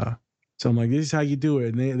 So I'm like, this is how you do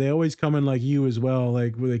it. And they always come in like you as well,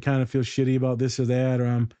 like where they kind of feel shitty about this or that, or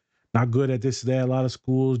I'm not good at this or that. A lot of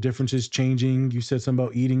schools, differences changing. You said something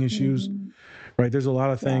about eating issues, right? There's a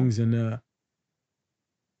lot of things. And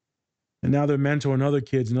now they're mentoring other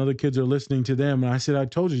kids and other kids are listening to them. And I said, I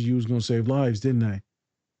told you was going to save lives, didn't I?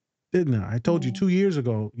 Didn't I? I told you 2 years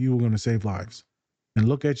ago you were going to save lives. And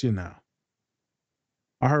look at you now.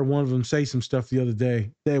 I heard one of them say some stuff the other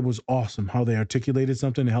day. That was awesome how they articulated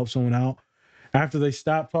something to help someone out. After they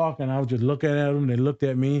stopped talking, I was just looking at them. They looked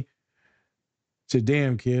at me. Said,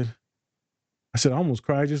 damn, kid. I said, I almost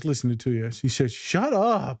cried just listening to you. She said, shut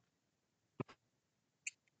up.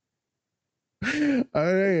 And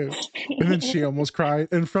then she almost cried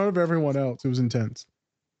in front of everyone else. It was intense.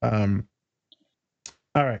 All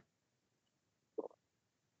right.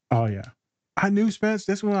 Oh, yeah. I knew Spence.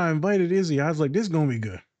 That's when I invited Izzie. I was like, this is going to be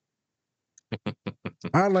good.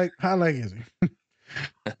 I like Izzie.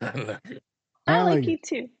 I like you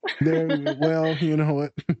too. Well, you know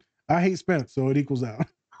what? I hate Spence, so it equals out.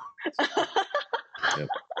 Yep.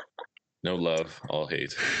 No love, all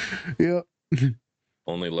hate. Yep.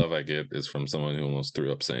 only love I get is from someone who almost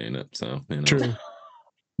threw up saying it. So, True.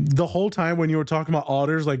 The whole time when you were talking about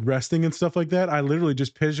otters like resting and stuff like that, I literally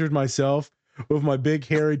just pictured myself with my big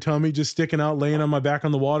hairy tummy just sticking out, laying on my back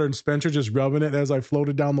on the water, and Spencer just rubbing it as I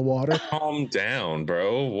floated down the water. Calm down,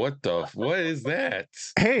 bro. What is that?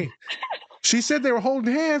 Hey, she said they were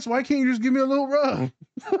holding hands. Why can't you just give me a little rub?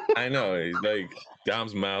 I know. Like,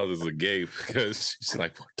 Dom's mouth is agape because she's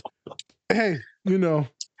like, what the? Hey,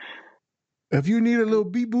 if you need a little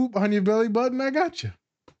beep boop on your belly button, I got you.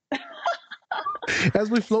 As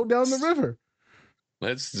we float down the river.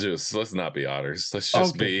 Let's not be otters. Let's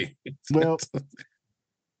just be. Well,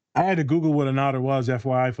 I had to Google what an otter was,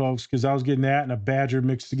 FYI, folks, because I was getting that and a badger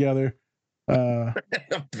mixed together. A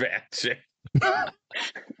badger.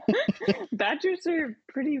 Badgers are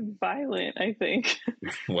pretty violent, I think.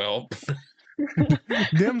 Well,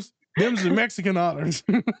 them's the Mexican otters.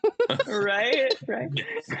 Right.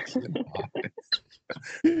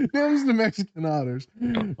 Them's the Mexican otters.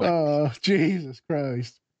 Oh, Jesus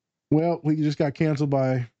Christ. Well, we just got canceled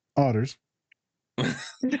by otters. No,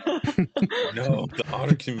 the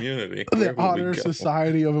otter community. The Otter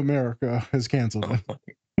Society of America has canceled them.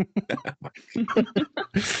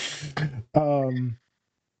 All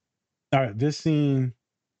right, this scene,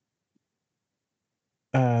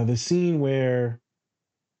 the scene where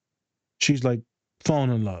she's like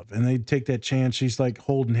falling in love and they take that chance, she's like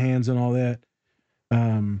holding hands and all that.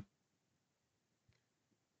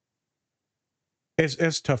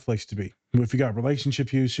 It's a tough place to be. If you got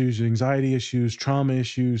relationship issues, anxiety issues, trauma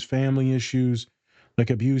issues, family issues,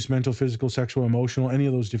 like abuse, mental, physical, sexual, emotional, any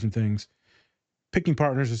of those different things. Picking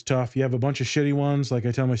partners is tough. You have a bunch of shitty ones. Like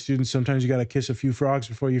I tell my students, sometimes you got to kiss a few frogs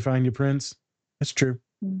before you find your prince. That's true.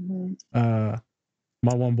 Mm-hmm.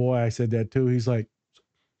 My one boy, I said that too. He's like,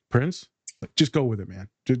 Prince? Like, just go with it, man.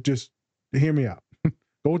 Just hear me out.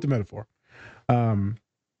 Go with the metaphor.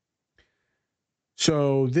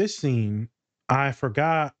 So this scene, I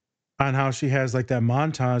forgot on how she has like that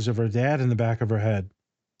montage of her dad in the back of her head.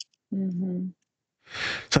 Mm-hmm.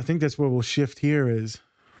 So I think that's where we'll shift here is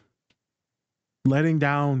letting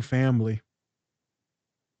down family.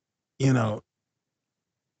 It's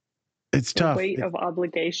tough. The weight of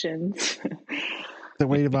obligations. The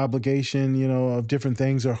weight of obligation, of different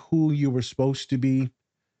things or who you were supposed to be.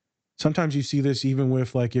 Sometimes you see this even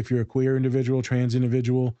with like if you're a queer individual, trans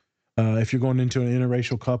individual, if you're going into an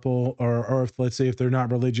interracial couple, or if let's say if they're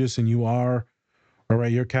not religious and you are, all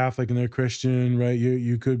right, you're Catholic and they're Christian, right?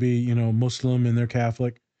 You could be, Muslim and they're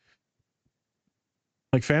Catholic.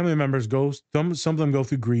 Like family members some of them go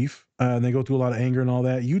through grief and they go through a lot of anger and all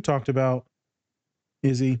that. You talked about,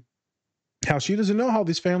 Izzie, how she doesn't know how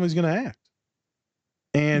this family's going to act.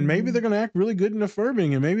 And maybe they're going to act really good and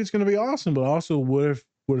affirming and maybe it's going to be awesome, but also what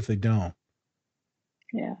if they don't?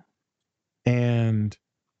 Yeah. And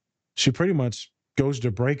she pretty much goes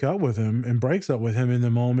to break up with him and breaks up with him in the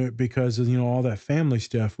moment because of, all that family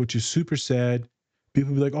stuff, which is super sad.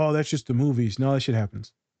 People be like, oh, that's just the movies. No, that shit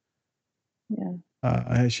happens. Yeah.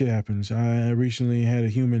 That shit happens. I recently had a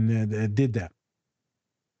human that did that.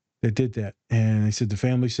 And they said the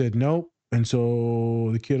family said no. And so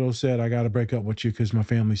the kiddo said, I got to break up with you because my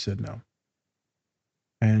family said no.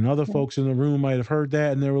 And other folks in the room might have heard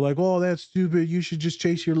that and they were like, oh, that's stupid. You should just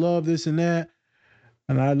chase your love, this and that.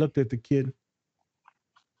 And I looked at the kid.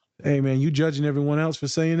 Hey, man, you judging everyone else for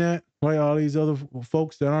saying that? Right? All these other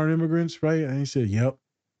folks that aren't immigrants, right? And he said, yep.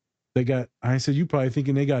 I said, you probably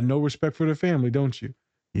thinking they got no respect for their family, don't you?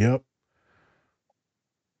 Yep.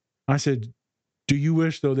 I said, do you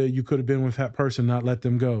wish, though, that you could have been with that person, not let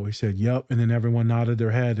them go? He said, yep. And then everyone nodded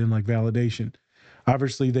their head in like validation.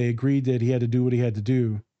 Obviously, they agreed that he had to do what he had to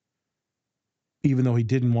do, even though he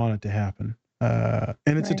didn't want it to happen. And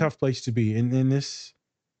it's a tough place to be. And this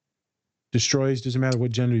destroys, doesn't matter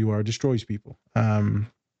what gender you are, destroys people.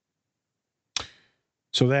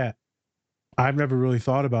 So that, I've never really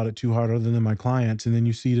thought about it too hard other than my clients. And then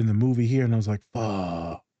you see it in the movie here and I was like,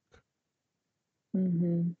 fuck.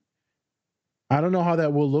 Mm-hmm. I don't know how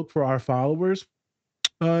that will look for our followers,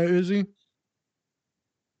 Izzie.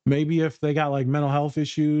 Maybe if they got like mental health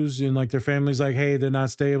issues and like their family's like, hey, they're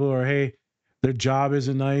not stable, or hey, their job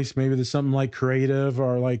isn't nice. Maybe there's something like creative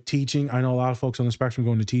or like teaching. I know a lot of folks on the spectrum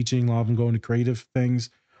going to teaching, a lot of them going to creative things,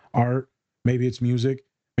 art, maybe it's music.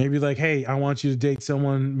 Maybe like, hey, I want you to date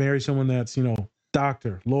someone, marry someone that's,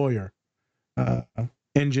 doctor, lawyer,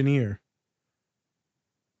 engineer.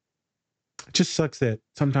 It just sucks that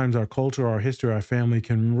sometimes our culture, our history, our family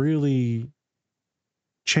can really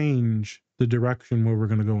change the direction where we're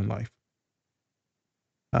going to go in life.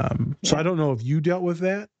 So I don't know if you dealt with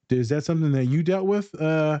that. Is that something that you dealt with?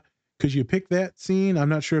 Because you picked that scene. I'm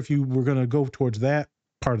not sure if you were going to go towards that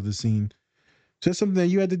part of the scene. Is that something that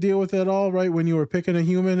you had to deal with at all, right? When you were picking a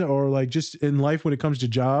human, or like just in life when it comes to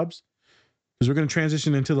jobs? Because we're going to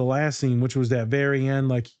transition into the last scene, which was that very end,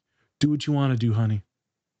 like, do what you want to do, honey.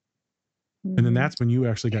 Mm-hmm. And then that's when you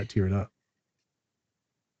actually got teared up.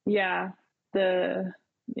 Yeah. That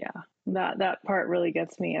part really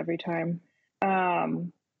gets me every time.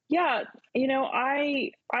 Yeah,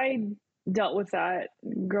 I dealt with that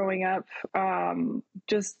growing up.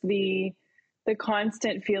 Just the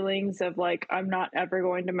constant feelings of like, I'm not ever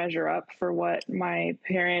going to measure up for what my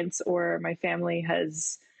parents or my family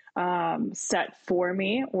has set for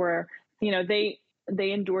me, or,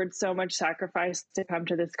 they endured so much sacrifice to come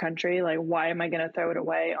to this country. Like, why am I going to throw it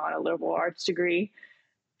away on a liberal arts degree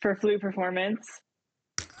for flute performance?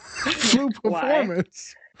 Flute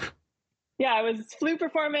performance. Yeah, it was flute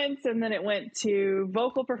performance, and then it went to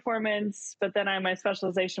vocal performance. But then my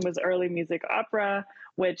specialization was early music opera,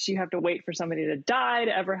 which you have to wait for somebody to die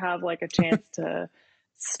to ever have like a chance to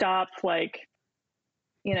stop, like,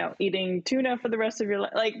 eating tuna for the rest of your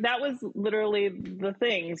life. Like, that was literally the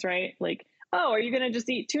things, right? Like, oh, are you going to just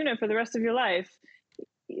eat tuna for the rest of your life?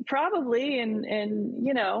 Probably, and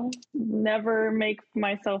never make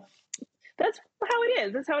myself. That's how it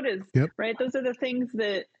is. That's how it is. Yep. Right. Those are the things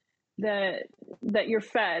that you're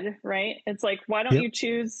fed, right? It's like, why don't you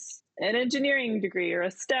choose an engineering degree or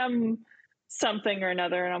a STEM something or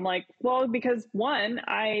another? And I'm like, well, because one,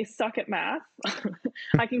 I suck at math.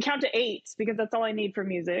 I can count to 8 because that's all I need for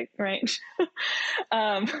music, right?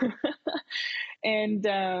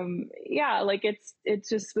 Like it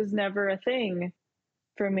just was never a thing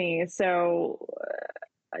for me. So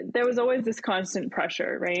there was always this constant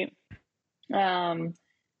pressure, right?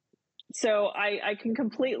 So I can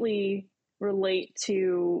completely relate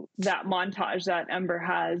to that montage that Ember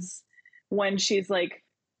has when she's like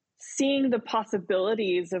seeing the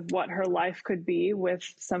possibilities of what her life could be with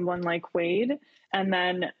someone like Wade, and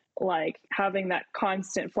then like having that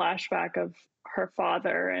constant flashback of her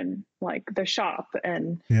father and like the shop,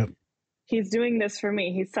 and he's doing this for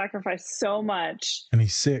me. He's sacrificed so much and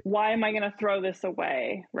he's sick. Why am I going to throw this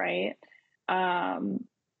away? Right.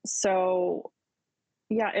 So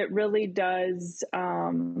yeah, it really does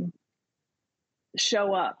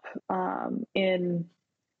show up in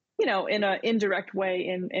an indirect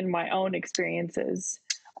way in my own experiences.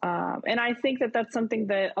 And I think that that's something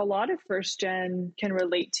that a lot of first gen can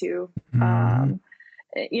relate to.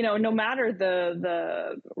 No matter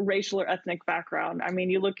the racial or ethnic background. I mean,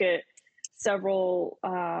 you look at several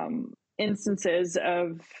instances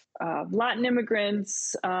of Latin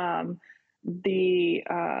immigrants, the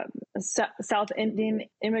South Indian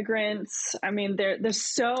immigrants. I mean, there's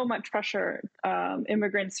so much pressure.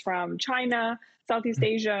 Immigrants from China, Southeast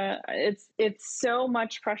Asia. It's so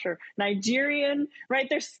much pressure. Nigerian, right?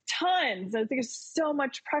 There's tons. I think there's so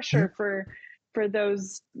much pressure for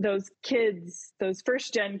those kids, those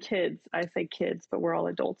first gen kids. I say kids, but we're all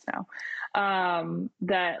adults now.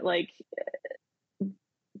 That like,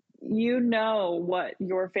 what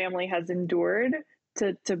your family has endured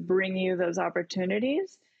to bring you those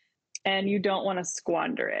opportunities, and you don't want to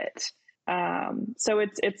squander it. So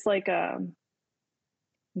it's like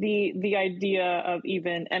the idea of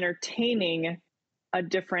even entertaining a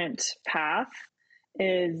different path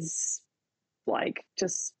is like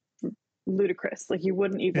just ludicrous. Like, you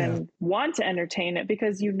wouldn't even want to entertain it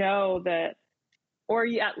because that, or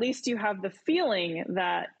at least you have the feeling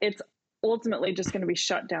that it's ultimately just going to be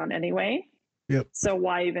shut down anyway. Yep. So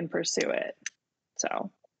why even pursue it?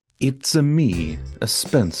 So it's me, a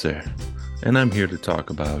Spencer, and I'm here to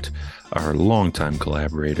talk about our longtime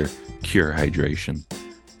collaborator, Chea Hydration.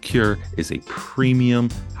 Chea is a premium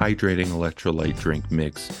hydrating electrolyte drink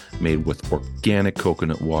mix made with organic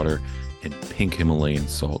coconut water and pink Himalayan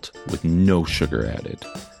salt with no sugar added.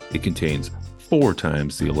 It contains 4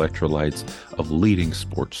 times the electrolytes of leading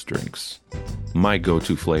sports drinks. My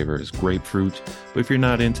go-to flavor is grapefruit, but if you're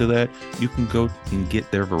not into that, you can go and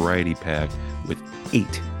get their variety pack with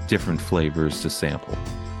 8 different flavors to sample.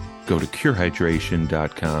 Go to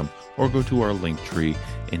curehydration.com or go to our link tree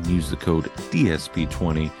and use the code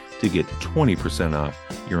DSP20 to get 20% off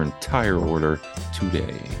your entire order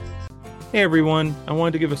today. Hey everyone, I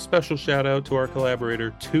wanted to give a special shout out to our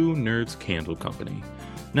collaborator, Two Nerds Candle Company.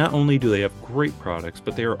 Not only do they have great products,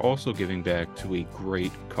 but they are also giving back to a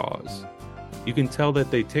great cause. You can tell that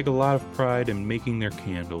they take a lot of pride in making their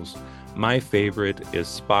candles. My favorite is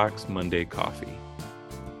Spock's Monday Coffee.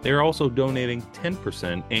 They are also donating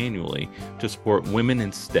 10% annually to support Women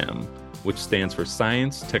in STEM, which stands for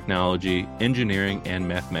Science, Technology, Engineering, and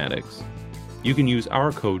Mathematics. You can use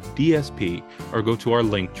our code DSP or go to our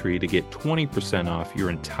link tree to get 20% off your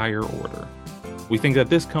entire order. We think that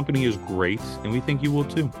this company is great, and we think you will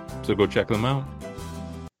too. So go check them out.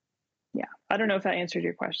 Yeah, I don't know if that answered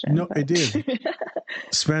your question. No, it did.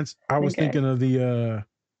 Spence, I was thinking of the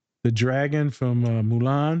dragon from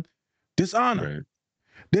Mulan. Dishonor,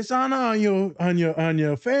 dishonor on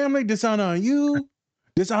your family, dishonor on you,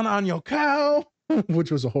 dishonor on your cow,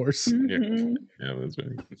 which was a horse. Mm-hmm. Yeah, that's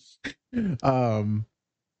right.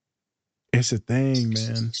 It's a thing,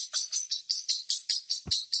 man.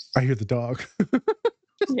 I hear the dog.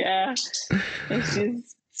 Yeah, and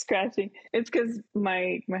she's scratching. It's because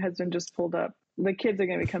my husband just pulled up. The kids are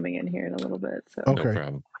going to be coming in here in a little bit. So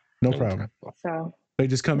okay, no problem. So they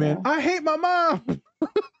just come in. I hate my mom.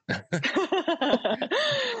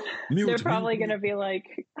 They're probably going to be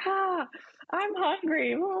like, I'm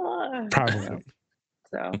hungry. Probably.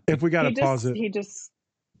 So if we got to pause it, he just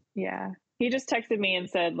texted me and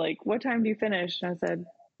said, like, what time do you finish? And I said,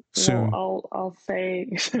 soon. Well, I'll say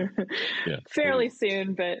fairly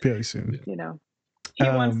soon, but fairly soon. You know, he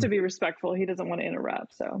wants to be respectful. He doesn't want to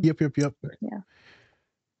interrupt. So yep.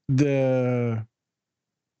 Yeah.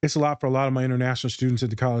 It's a lot for a lot of my international students at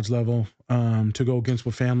the college level to go against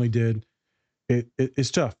what family did. It's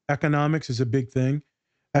tough. Economics is a big thing.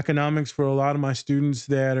 Economics for a lot of my students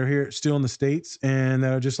that are here still in the States and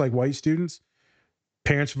that are just like white students.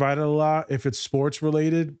 Parents provided a lot. If it's sports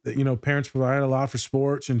related, parents provided a lot for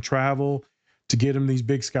sports and travel to get them these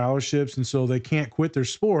big scholarships. And so they can't quit their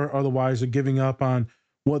sport. Otherwise, they're giving up on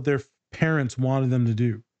what their parents wanted them to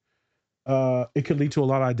do. It could lead to a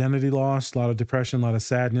lot of identity loss, a lot of depression, a lot of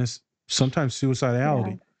sadness, sometimes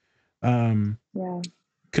suicidality.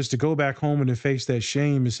 Because to go back home and to face that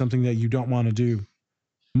shame is something that you don't want to do.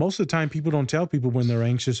 Most of the time, people don't tell people when they're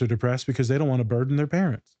anxious or depressed because they don't want to burden their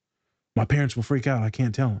parents. My parents will freak out. I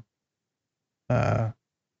can't tell them.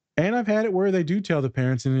 And I've had it where they do tell the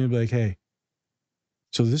parents and they'll be like, hey,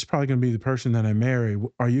 so this is probably going to be the person that I marry.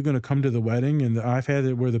 Are you going to come to the wedding? And I've had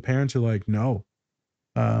it where the parents are like, no.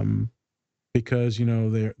 Because,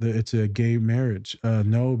 it's a gay marriage.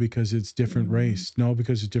 No, because it's different race. No,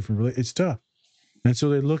 because it's different. It's tough. And so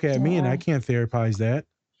they look at me and I can't therapize that.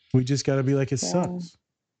 We just got to be like, it sucks.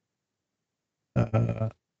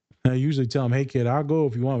 I usually tell them, hey, kid, I'll go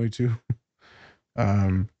if you want me to.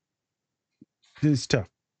 It's tough.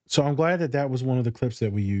 So I'm glad that was one of the clips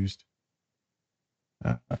that we used.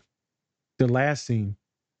 The last scene.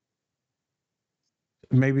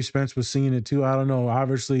 Maybe Spence was seeing it too. I don't know.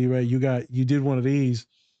 Obviously, right, you did one of these.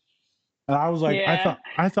 And I was like,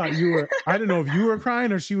 I thought you were, I didn't know if you were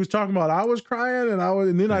crying or she was talking about I was crying and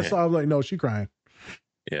then I was like, no, she's crying.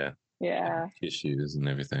 Yeah. Yeah. Issues and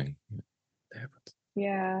everything.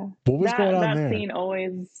 Yeah. What was going on there?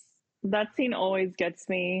 That scene always gets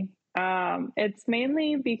me. It's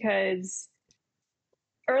mainly because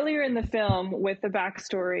earlier in the film, with the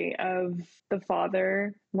backstory of the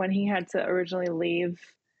father, when he had to originally leave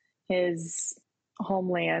his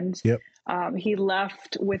homeland, he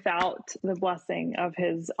left without the blessing of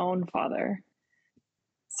his own father.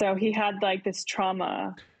 So he had like this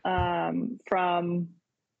trauma from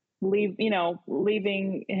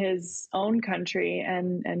leaving his own country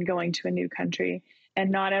and going to a new country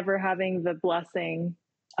and not ever having the blessing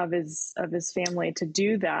of his family to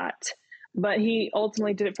do that. But he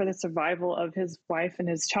ultimately did it for the survival of his wife and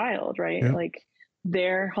his child, right? Yeah. Like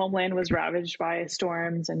their homeland was ravaged by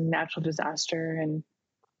storms and natural disaster. And,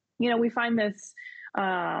 we find this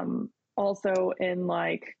also in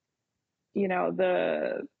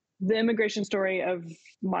the immigration story of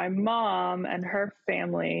my mom and her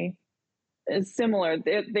family is similar.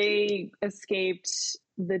 They escaped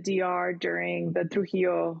the DR during the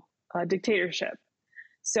Trujillo dictatorship.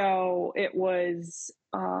 So it was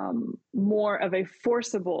more of a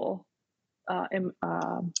forcible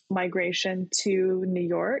migration to New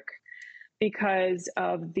York because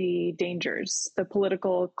of the dangers, the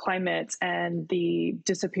political climate, and the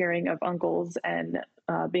disappearing of uncles and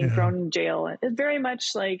being thrown in jail. It's very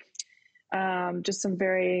much like just some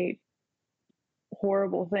very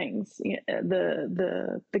horrible things.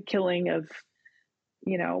 The killing of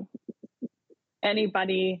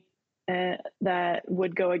anybody that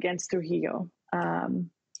would go against Trujillo. And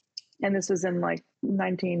this was in like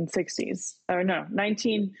 1960s or no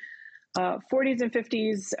 1940s and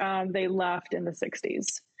 50s. They left in the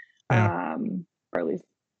 60s, or at least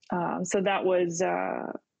so that was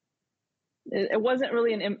it wasn't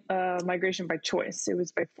really a migration by choice. It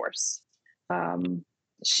was by force.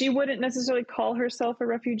 She wouldn't necessarily call herself a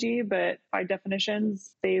refugee, but by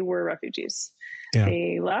definitions, they were refugees. Yeah.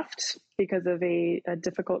 They left because of a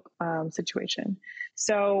difficult situation.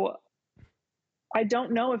 So I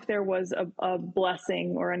don't know if there was a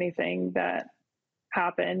blessing or anything that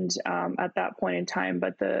happened at that point in time,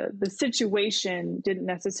 but the situation didn't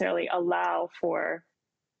necessarily allow for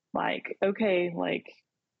like, okay, like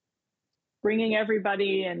bringing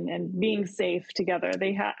everybody and being safe together.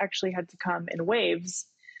 They actually had to come in waves.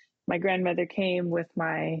 My grandmother came with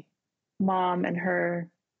my mom and her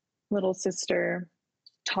little sister,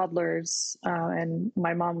 toddlers, and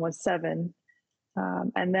my mom was 7.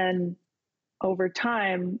 And then over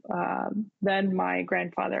time, then my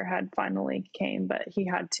grandfather had finally came, but he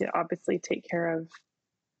had to obviously take care of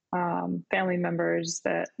family members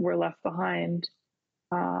that were left behind,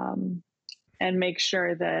 and make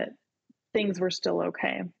sure that things were still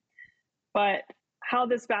okay. But how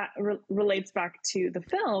this relates back to the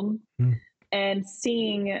film and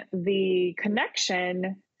seeing the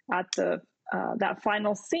connection at the that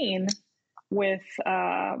final scene with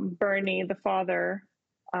Bernie, the father,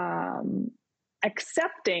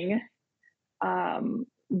 accepting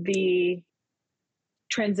the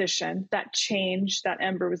transition, that change that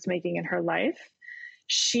Ember was making in her life.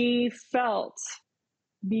 She felt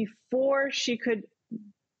before she could,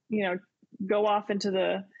 go off into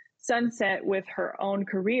the sunset with her own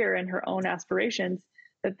career and her own aspirations,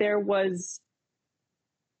 that there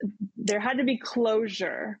had to be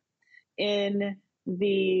closure in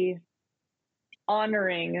the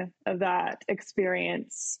honoring of that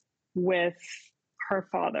experience with her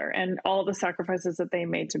father and all the sacrifices that they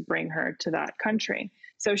made to bring her to that country.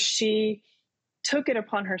 So she took it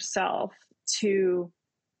upon herself to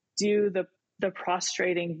do the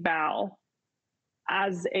prostrating bow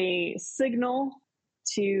as a signal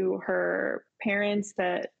to her parents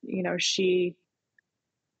that, she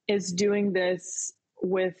is doing this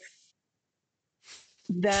with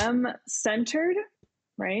them centered,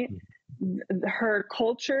 right? Her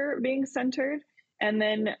culture being centered. And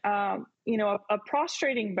then, a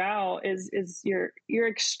prostrating bow is you're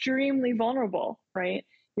extremely vulnerable, right?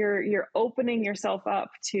 You're opening yourself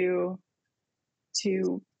up to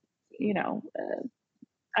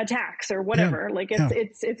attacks or whatever.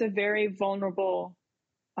 It's a very vulnerable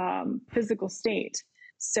physical state.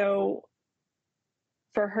 So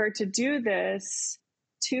for her to do this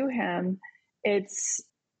to him, it's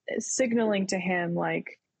signaling to him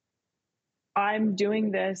like, I'm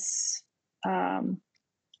doing this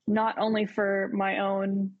not only for my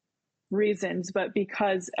own reasons, but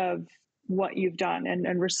because of what you've done,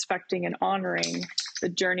 and respecting and honoring the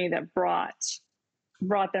journey that brought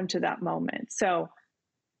them to that moment. So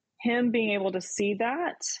him being able to see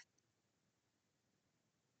that,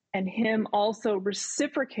 and him also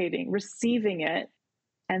reciprocating, receiving it,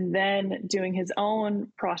 and then doing his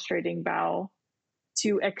own prostrating bow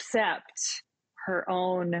to accept her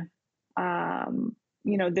own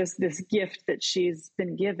this gift that she's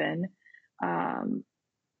been given.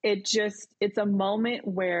 It's a moment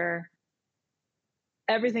where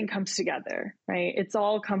everything comes together, right? It's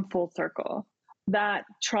all come full circle. That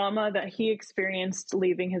trauma that he experienced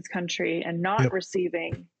leaving his country and not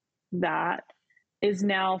receiving that is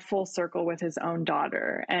now full circle with his own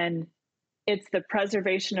daughter. And it's the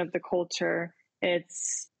preservation of the culture.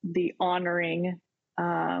 It's the honoring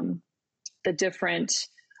the different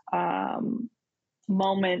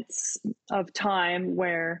moments of time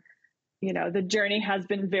where, the journey has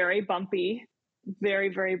been very bumpy, very,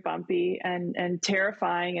 very bumpy and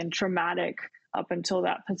terrifying and traumatic up until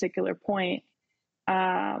that particular point.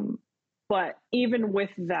 But even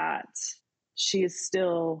with that, she is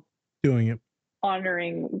still doing it,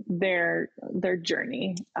 honoring their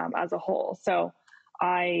journey as a whole. So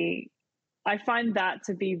I find that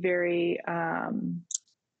to be very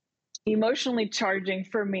emotionally charging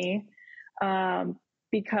for me,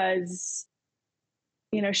 because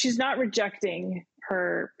she's not rejecting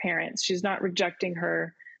her parents, she's not rejecting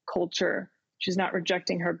her culture, she's not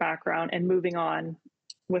rejecting her background and moving on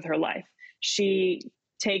with her life. She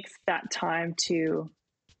takes that time to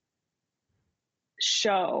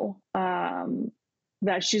show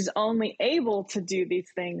that she's only able to do these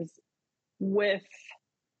things with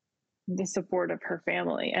the support of her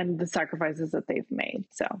family and the sacrifices that they've made.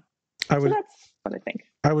 So that's what I think.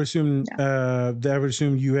 I would assume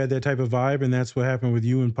you had that type of vibe, and that's what happened with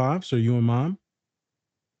you and Pops or you and Mom.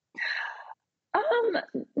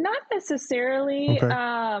 Not necessarily. Okay.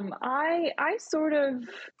 I sort of,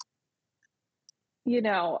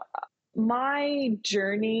 my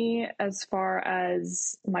journey as far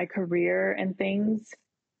as my career and things,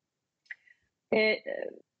 the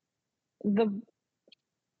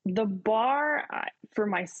bar for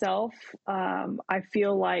myself, I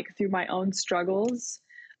feel like through my own struggles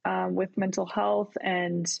with mental health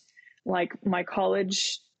and like my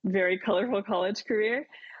very colorful college career,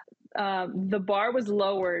 the bar was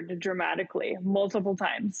lowered dramatically multiple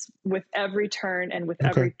times with every turn and with Okay.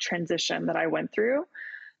 every transition that I went through.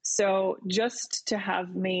 So just to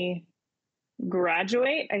have me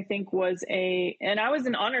graduate, I think and I was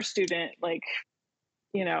an honor student, like,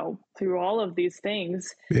 through all of these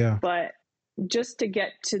things. Yeah. But just to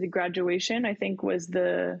get to the graduation, I think was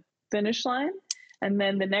the finish line. And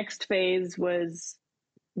then the next phase was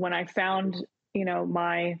when I found,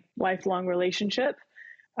 my lifelong relationship.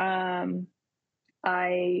 I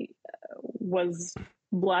was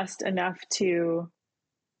blessed enough to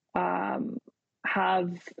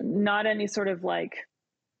have not any sort of like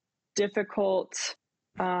difficult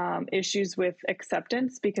issues with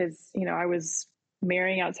acceptance, because I was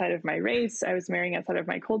marrying outside of my race, I was marrying outside of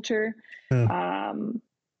my culture, and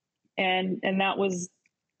that was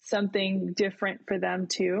something different for them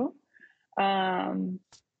too.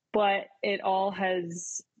 But it all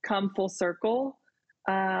has come full circle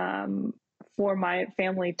for my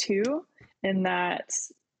family too, in that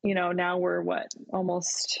now we're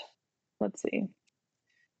almost, let's see,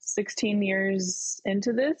 16 years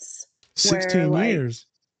into this. 16 years.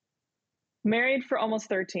 Married for almost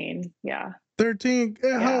 13. Yeah. 13.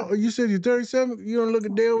 How you said you're 37? You don't look a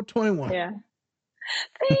day over 21. Yeah.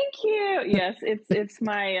 Thank you. Yes, it's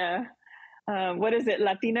my what is it?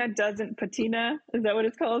 Latina doesn't patina. Is that what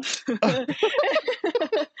it's called?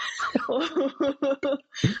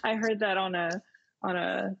 I heard that on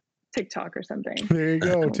a TikTok or something. There you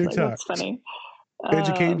go, TikTok. Like, that's funny.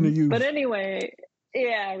 Educating the youth. But anyway,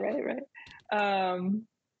 yeah, right.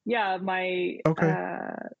 Yeah, my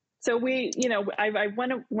so we, I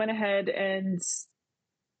went ahead, and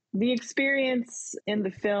the experience in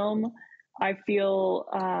the film, I feel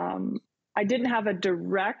I didn't have a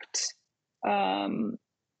direct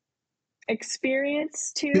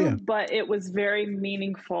experience to, but it was very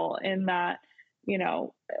meaningful in that,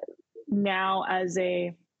 now as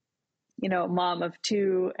a mom of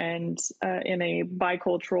two and in a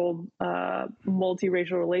bicultural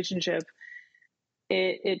multiracial relationship,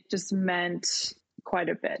 it just meant quite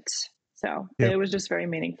a bit. So it was just very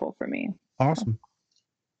meaningful for me. Awesome.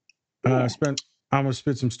 Spence, I'm gonna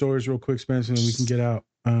spit some stories real quick, Spence, and then we can get out.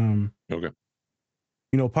 Okay.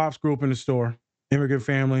 Pops grew up in the store, immigrant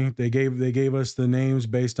family. They gave us the names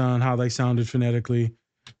based on how they sounded phonetically.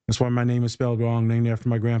 That's why my name is spelled wrong, named after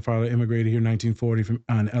my grandfather, immigrated here in 1940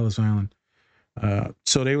 on Ellis Island.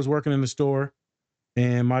 So they was working in the store,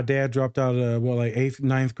 and my dad dropped out of like 8th,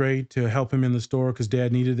 9th grade to help him in the store because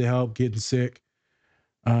dad needed the help getting sick.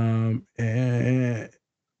 And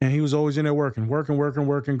he was always in there working,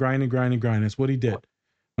 grinding. That's what he did.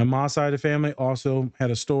 My mom's side of the family also had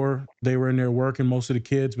a store. They were in there working, most of the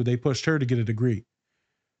kids, but they pushed her to get a degree.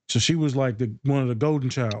 So she was like one of the golden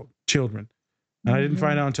children. And I didn't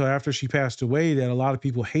find out until after she passed away that a lot of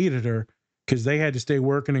people hated her because they had to stay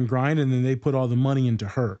working and grinding, and then they put all the money into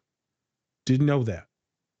her. Didn't know that.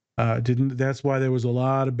 That's why there was a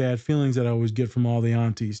lot of bad feelings that I always get from all the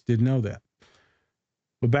aunties. Didn't know that.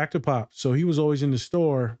 But back to Pop. So he was always in the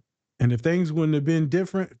store, and if things wouldn't have been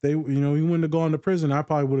different, he wouldn't have gone to prison, I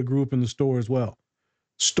probably would have grew up in the store as well.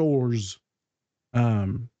 Stores.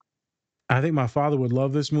 I think my father would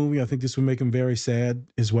love this movie. I think this would make him very sad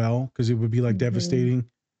as well, because it would be like devastating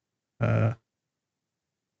to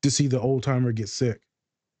see the old timer get sick.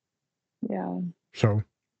 Yeah. So,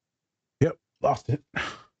 yep, lost it.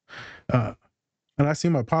 And I see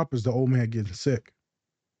my pop as the old man getting sick.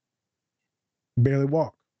 Barely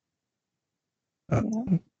walk.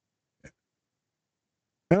 And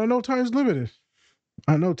I know time's limited.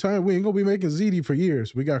 I know time. We ain't gonna be making ZD for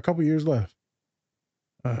years. We got a couple years left.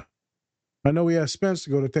 I know we asked Spence to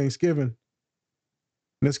go to Thanksgiving. And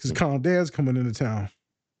that's because Colin Dad's coming into town.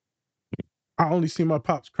 I only see my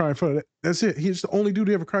pops cry in front of that. That's it. He's the only dude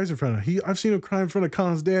who ever cries in front of. I've seen him cry in front of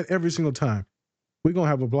Colin's dad every single time. We're gonna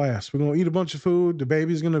have a blast. We're gonna eat a bunch of food. The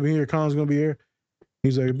baby's gonna be here. Colin's gonna be here.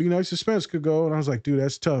 He's like, it'd be nice if Spence could go. And I was like, dude,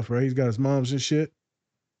 that's tough, right? He's got his moms and shit.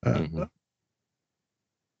 It's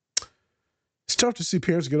tough to see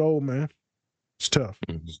parents get old, man. It's tough.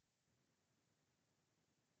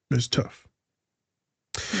 It's tough.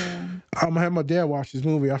 Yeah. I'm gonna have my dad watch this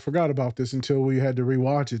movie. I forgot about this until we had to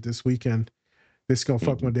rewatch it this weekend. This is gonna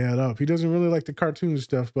fuck my dad up. He doesn't really like the cartoon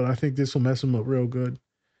stuff, but I think this will mess him up real good.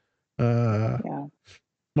 My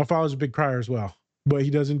father's a big crier as well, but he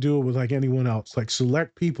doesn't do it with like anyone else. Like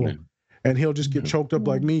select people, and he'll just get choked up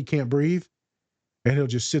like me, can't breathe, and he'll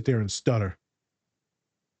just sit there and stutter.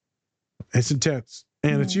 It's intense,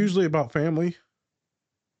 and it's usually about family,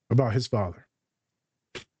 about his father.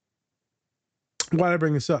 Why did I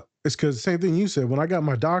bring this up? It's because the same thing you said. When I got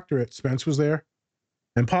my doctorate, Spence was there.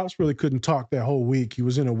 And Pops really couldn't talk that whole week. He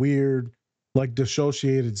was in a weird, like,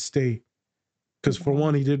 dissociated state. Because for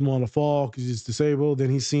one, he didn't want to fall because he's disabled. Then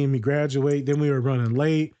he's seeing me graduate. Then we were running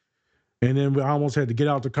late. And then we almost had to get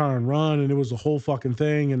out the car and run. And it was a whole fucking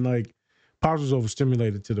thing. And like, Pops was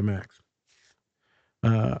overstimulated to the max.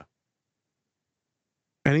 And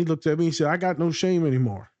he looked at me and said, I got no shame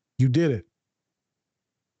anymore. You did it.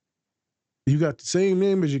 You got the same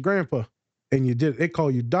name as your grandpa. And you did it. They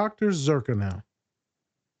call you Dr. Zerka now.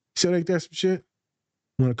 He said, ain't that some shit?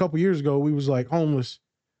 When a couple years ago, we was like homeless,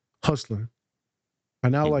 hustling.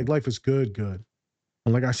 And now like life is good. And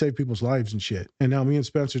like I save people's lives and shit. And now me and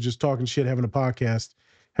Spencer just talking shit, having a podcast,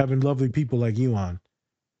 having lovely people like you on.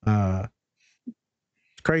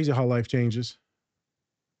 It's crazy how life changes.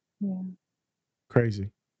 Yeah.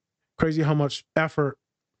 Crazy how much effort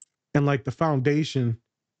and like the foundation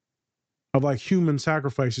of like human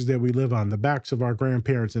sacrifices that we live on, the backs of our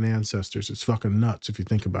grandparents and ancestors. It's fucking nuts if you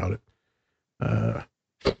think about it.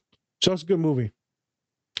 So it's a good movie.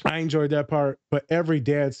 I enjoyed that part, but every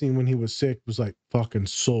dad scene when he was sick was like fucking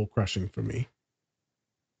soul crushing for me.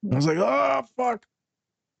 I was like, oh, fuck.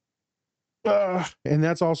 And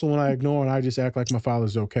that's also when I ignore and I just act like my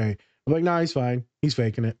father's okay. I'm like, nah, he's fine. He's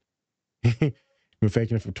faking it. Been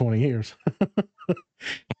faking it for 20 years.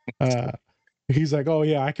 He's like, oh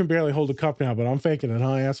yeah, I can barely hold a cup now, but I'm faking it,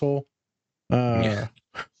 huh, asshole? Yeah.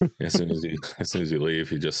 As soon as you leave,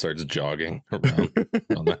 he just starts jogging around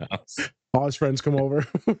the house. All his friends come over.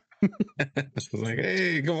 It's like,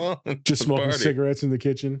 hey, come on. Just smoking party. cigarettes in the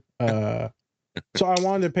kitchen. So I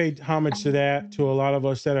wanted to pay homage to that, to a lot of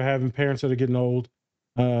us that are having parents that are getting old,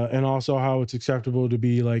 and also how it's acceptable to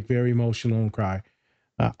be like very emotional and cry.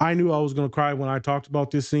 I knew I was going to cry when I talked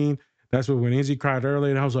about this scene. That's when Izzie cried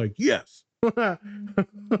earlier, and I was like, yes.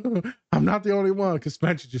 I'm not the only one, because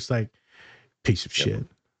Spencer just like, piece of shit.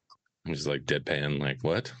 I'm just like deadpan, like,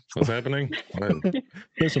 what? What's happening?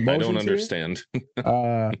 There's I don't understand.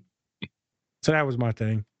 So that was my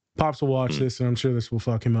thing. Pops will watch this, and I'm sure this will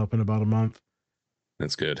fuck him up in about a month.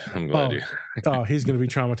 That's good. I'm glad you. He's going to be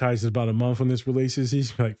traumatized in about a month when this releases.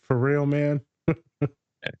 He's like, for real, man?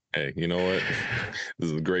 Hey, you know what?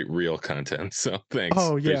 This is great real content. So thanks.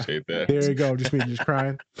 Oh, yeah. Appreciate that. There you go. Just me just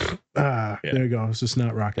crying. There you go. It's just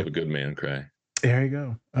not rocket. Have a good man cry. There you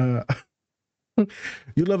go.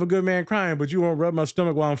 You love a good man crying, but you won't rub my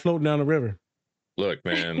stomach while I'm floating down the river. Look,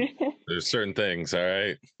 man, there's certain things, all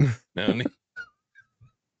right? I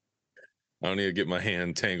don't need to get my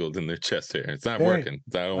hand tangled in their chest hair. It's not working.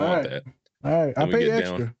 I don't want that. All right. I pay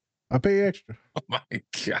extra. I pay extra. Oh, my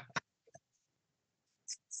God.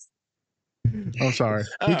 I'm sorry.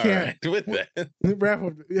 You can't. Right, with that. Wrap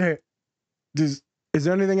up. Yeah. Is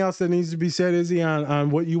there anything else that needs to be said, Izzie, on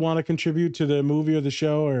what you want to contribute to the movie or the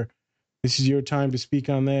show, or this is your time to speak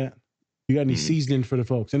on that? You got any seasoning for the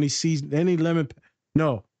folks? Any lemon?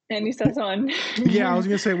 No. Any Szechuan. Yeah, I was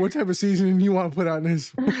gonna say, what type of seasoning you want to put on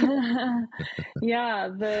this? Yeah,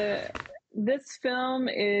 this film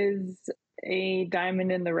is a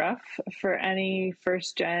diamond in the rough for any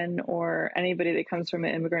first gen or anybody that comes from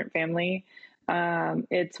an immigrant family.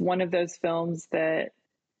 It's one of those films that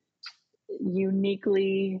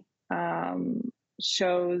uniquely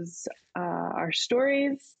shows our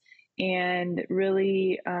stories and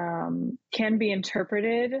really can be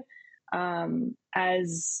interpreted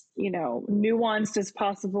as, nuanced as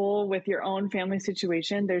possible with your own family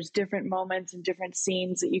situation. There's different moments and different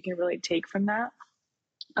scenes that you can really take from that.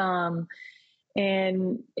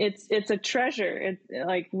 And it's a treasure.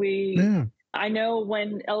 I know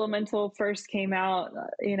when Elemental first came out,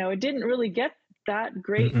 it didn't really get that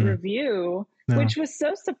great review, which was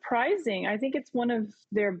so surprising. I think it's one of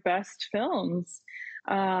their best films,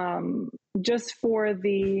 just for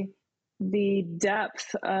the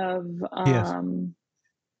depth of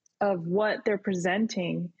what they're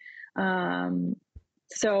presenting.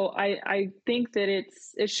 So I think that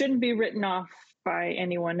it shouldn't be written off by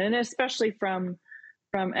anyone, and especially from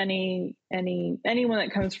anyone that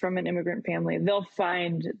comes from an immigrant family. They'll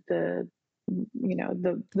find the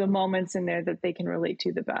moments in there that they can relate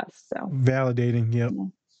to the best. So validating. Yep.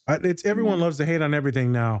 It's everyone loves to hate on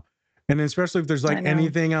everything now, and especially if there's like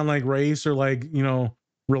anything on like race or like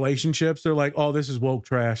relationships, they're like, oh, this is woke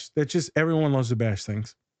trash. That's just, everyone loves to bash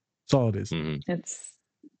things. That's all it is.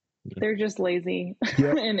 They're just lazy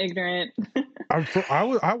and ignorant.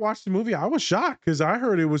 I watched the movie. I was shocked because I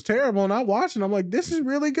heard it was terrible, and I watched it and I'm like, this is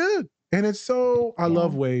really good. And it's so, I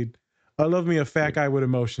love Wade. I love me a fat guy with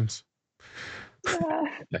emotions. Yeah.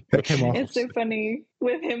 That came off. It's so funny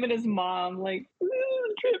with him and his mom, like,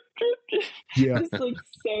 drip, drip, drip. Yeah. It's like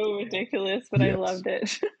so ridiculous, but I loved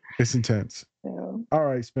it. It's intense. So, all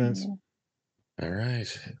right, Spence. All right.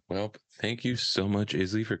 Well, thank you so much,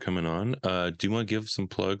 Izzie, for coming on. Do you want to give some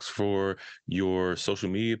plugs for your social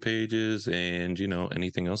media pages and,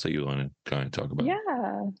 anything else that you want to kind of talk about? Yeah,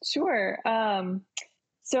 sure.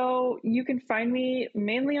 So you can find me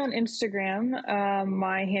mainly on Instagram.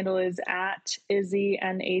 My handle is at Izzie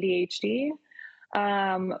and ADHD.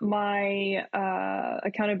 My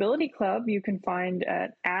accountability club you can find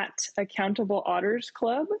at Accountable Otters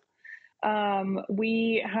Club.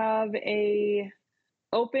 We have a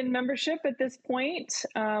open membership at this point.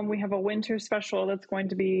 We have a winter special that's going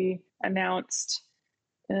to be announced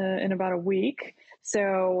in about a week.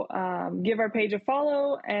 So give our page a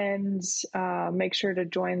follow and make sure to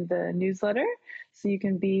join the newsletter so you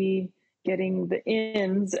can be getting the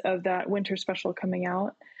ins of that winter special coming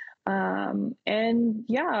out. And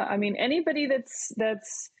yeah, I mean, anybody that's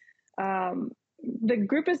the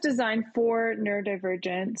group is designed for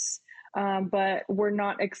neurodivergence, but we're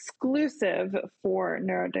not exclusive for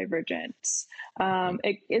neurodivergence.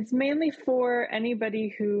 It's mainly for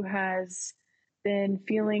anybody who has been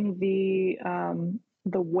feeling the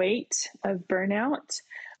weight of burnout,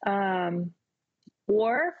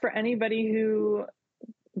 or for anybody who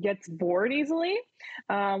gets bored easily.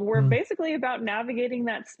 We're basically about navigating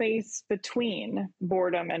that space between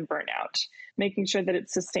boredom and burnout, making sure that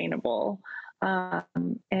it's sustainable.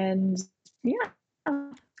 And yeah,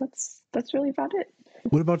 that's really about it.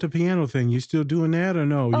 What about the piano thing? You still doing that or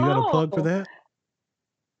no? You got a plug for that?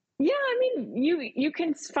 Yeah, I mean, you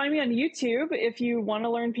can find me on YouTube if you want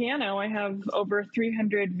to learn piano. I have over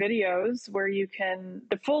 300 videos where you can,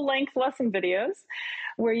 the full length lesson videos,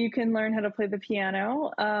 where you can learn how to play the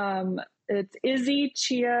piano. It's Izzie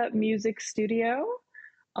Chea Music Studio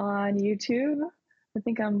on YouTube. I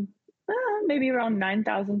think I'm maybe around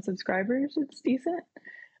 9,000 subscribers. It's decent.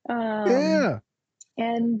 Yeah.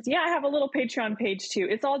 And yeah, I have a little Patreon page too.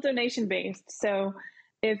 It's all donation based. So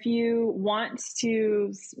if you want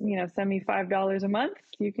to, send me $5 a month,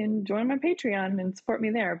 you can join my Patreon and support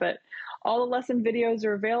me there. But all the lesson videos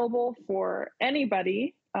are available for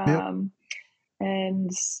anybody. And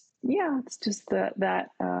yeah, it's just that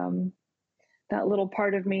little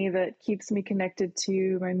part of me that keeps me connected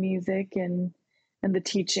to my music and the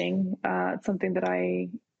teaching. It's something that I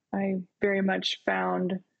very much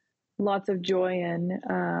found lots of joy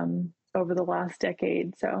in over the last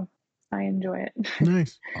decade. So I enjoy it.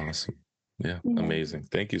 Nice. Awesome. Yeah, amazing.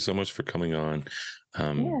 Thank you so much for coming on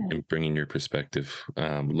and bringing your perspective.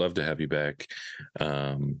 Love to have you back.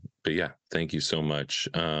 But yeah, thank you so much.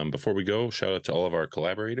 Before we go, shout out to all of our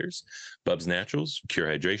collaborators: Bubs Naturals, Cure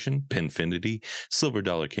Hydration, Pinfinity, Silver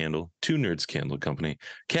Dollar Candle, Two Nerds Candle Company,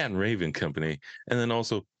 Cat and Raven Company, and then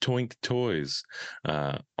also Toink Toys.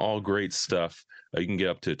 All great stuff. You can get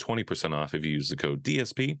up to 20% off if you use the code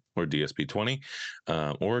DSP or DSP20,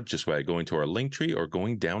 or just by going to our link tree or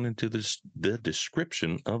going down into the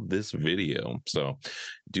description of this video. So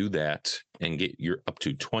do that and get your up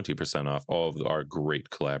to 20% off all of our great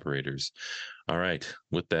collaborators. All right.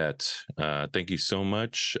 With that, thank you so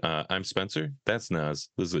much. I'm Spencer. That's Naz.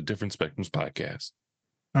 This is a Different Spectrums podcast.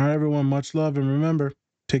 All right, everyone. Much love. And remember,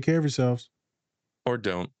 take care of yourselves. Or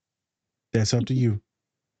don't. That's up to you.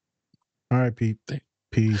 All right, Pete.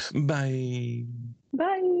 Peace. Bye.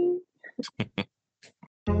 Bye.